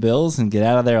dub for the Bills and get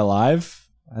out of there alive,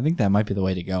 I think that might be the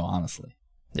way to go, honestly.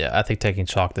 Yeah, I think taking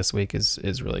chalk this week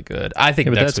is really good. I think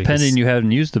but next that's week pending you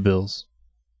haven't used the Bills.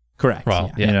 Correct. Well,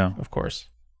 yeah, of course.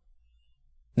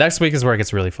 Next week is where it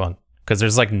gets really fun because there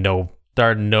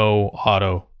are no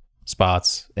auto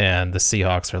spots, and the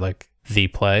Seahawks are like the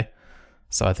play.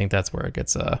 So I think that's where it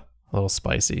gets a little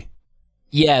spicy.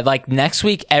 Yeah, like next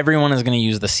week, everyone is going to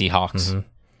use the Seahawks. Mm-hmm.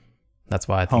 That's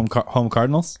why I think home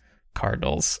Cardinals.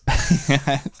 Cardinals.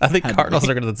 I think Cardinals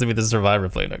are going to be the survivor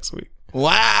play next week.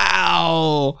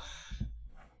 Wow.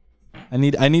 I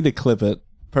need to clip it.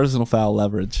 Personal foul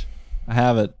leverage. I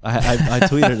have it. I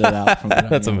tweeted it out. From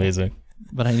That's amazing.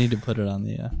 But I need to put it on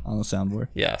the soundboard.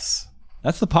 Yes.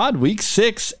 That's the pod. Week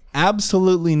 6.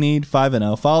 Absolutely need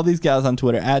 5-0. Follow these guys on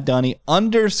Twitter at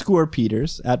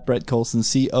Donnie_Peters, at Brett Colson,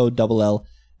 COLLSON,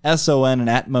 and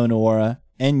at Mo Nuwara,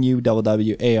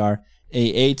 NUWWARAH.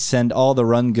 Send all the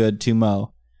run good to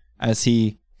Mo as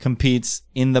he competes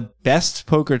in the best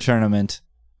poker tournament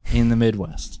in the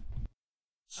Midwest.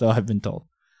 So I've been told.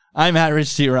 I'm at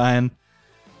Rich T. Ryan.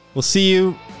 We'll see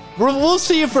you. We'll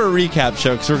see you for a recap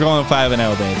show because we're going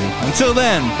 5-0, baby. Until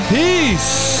then,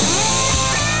 peace.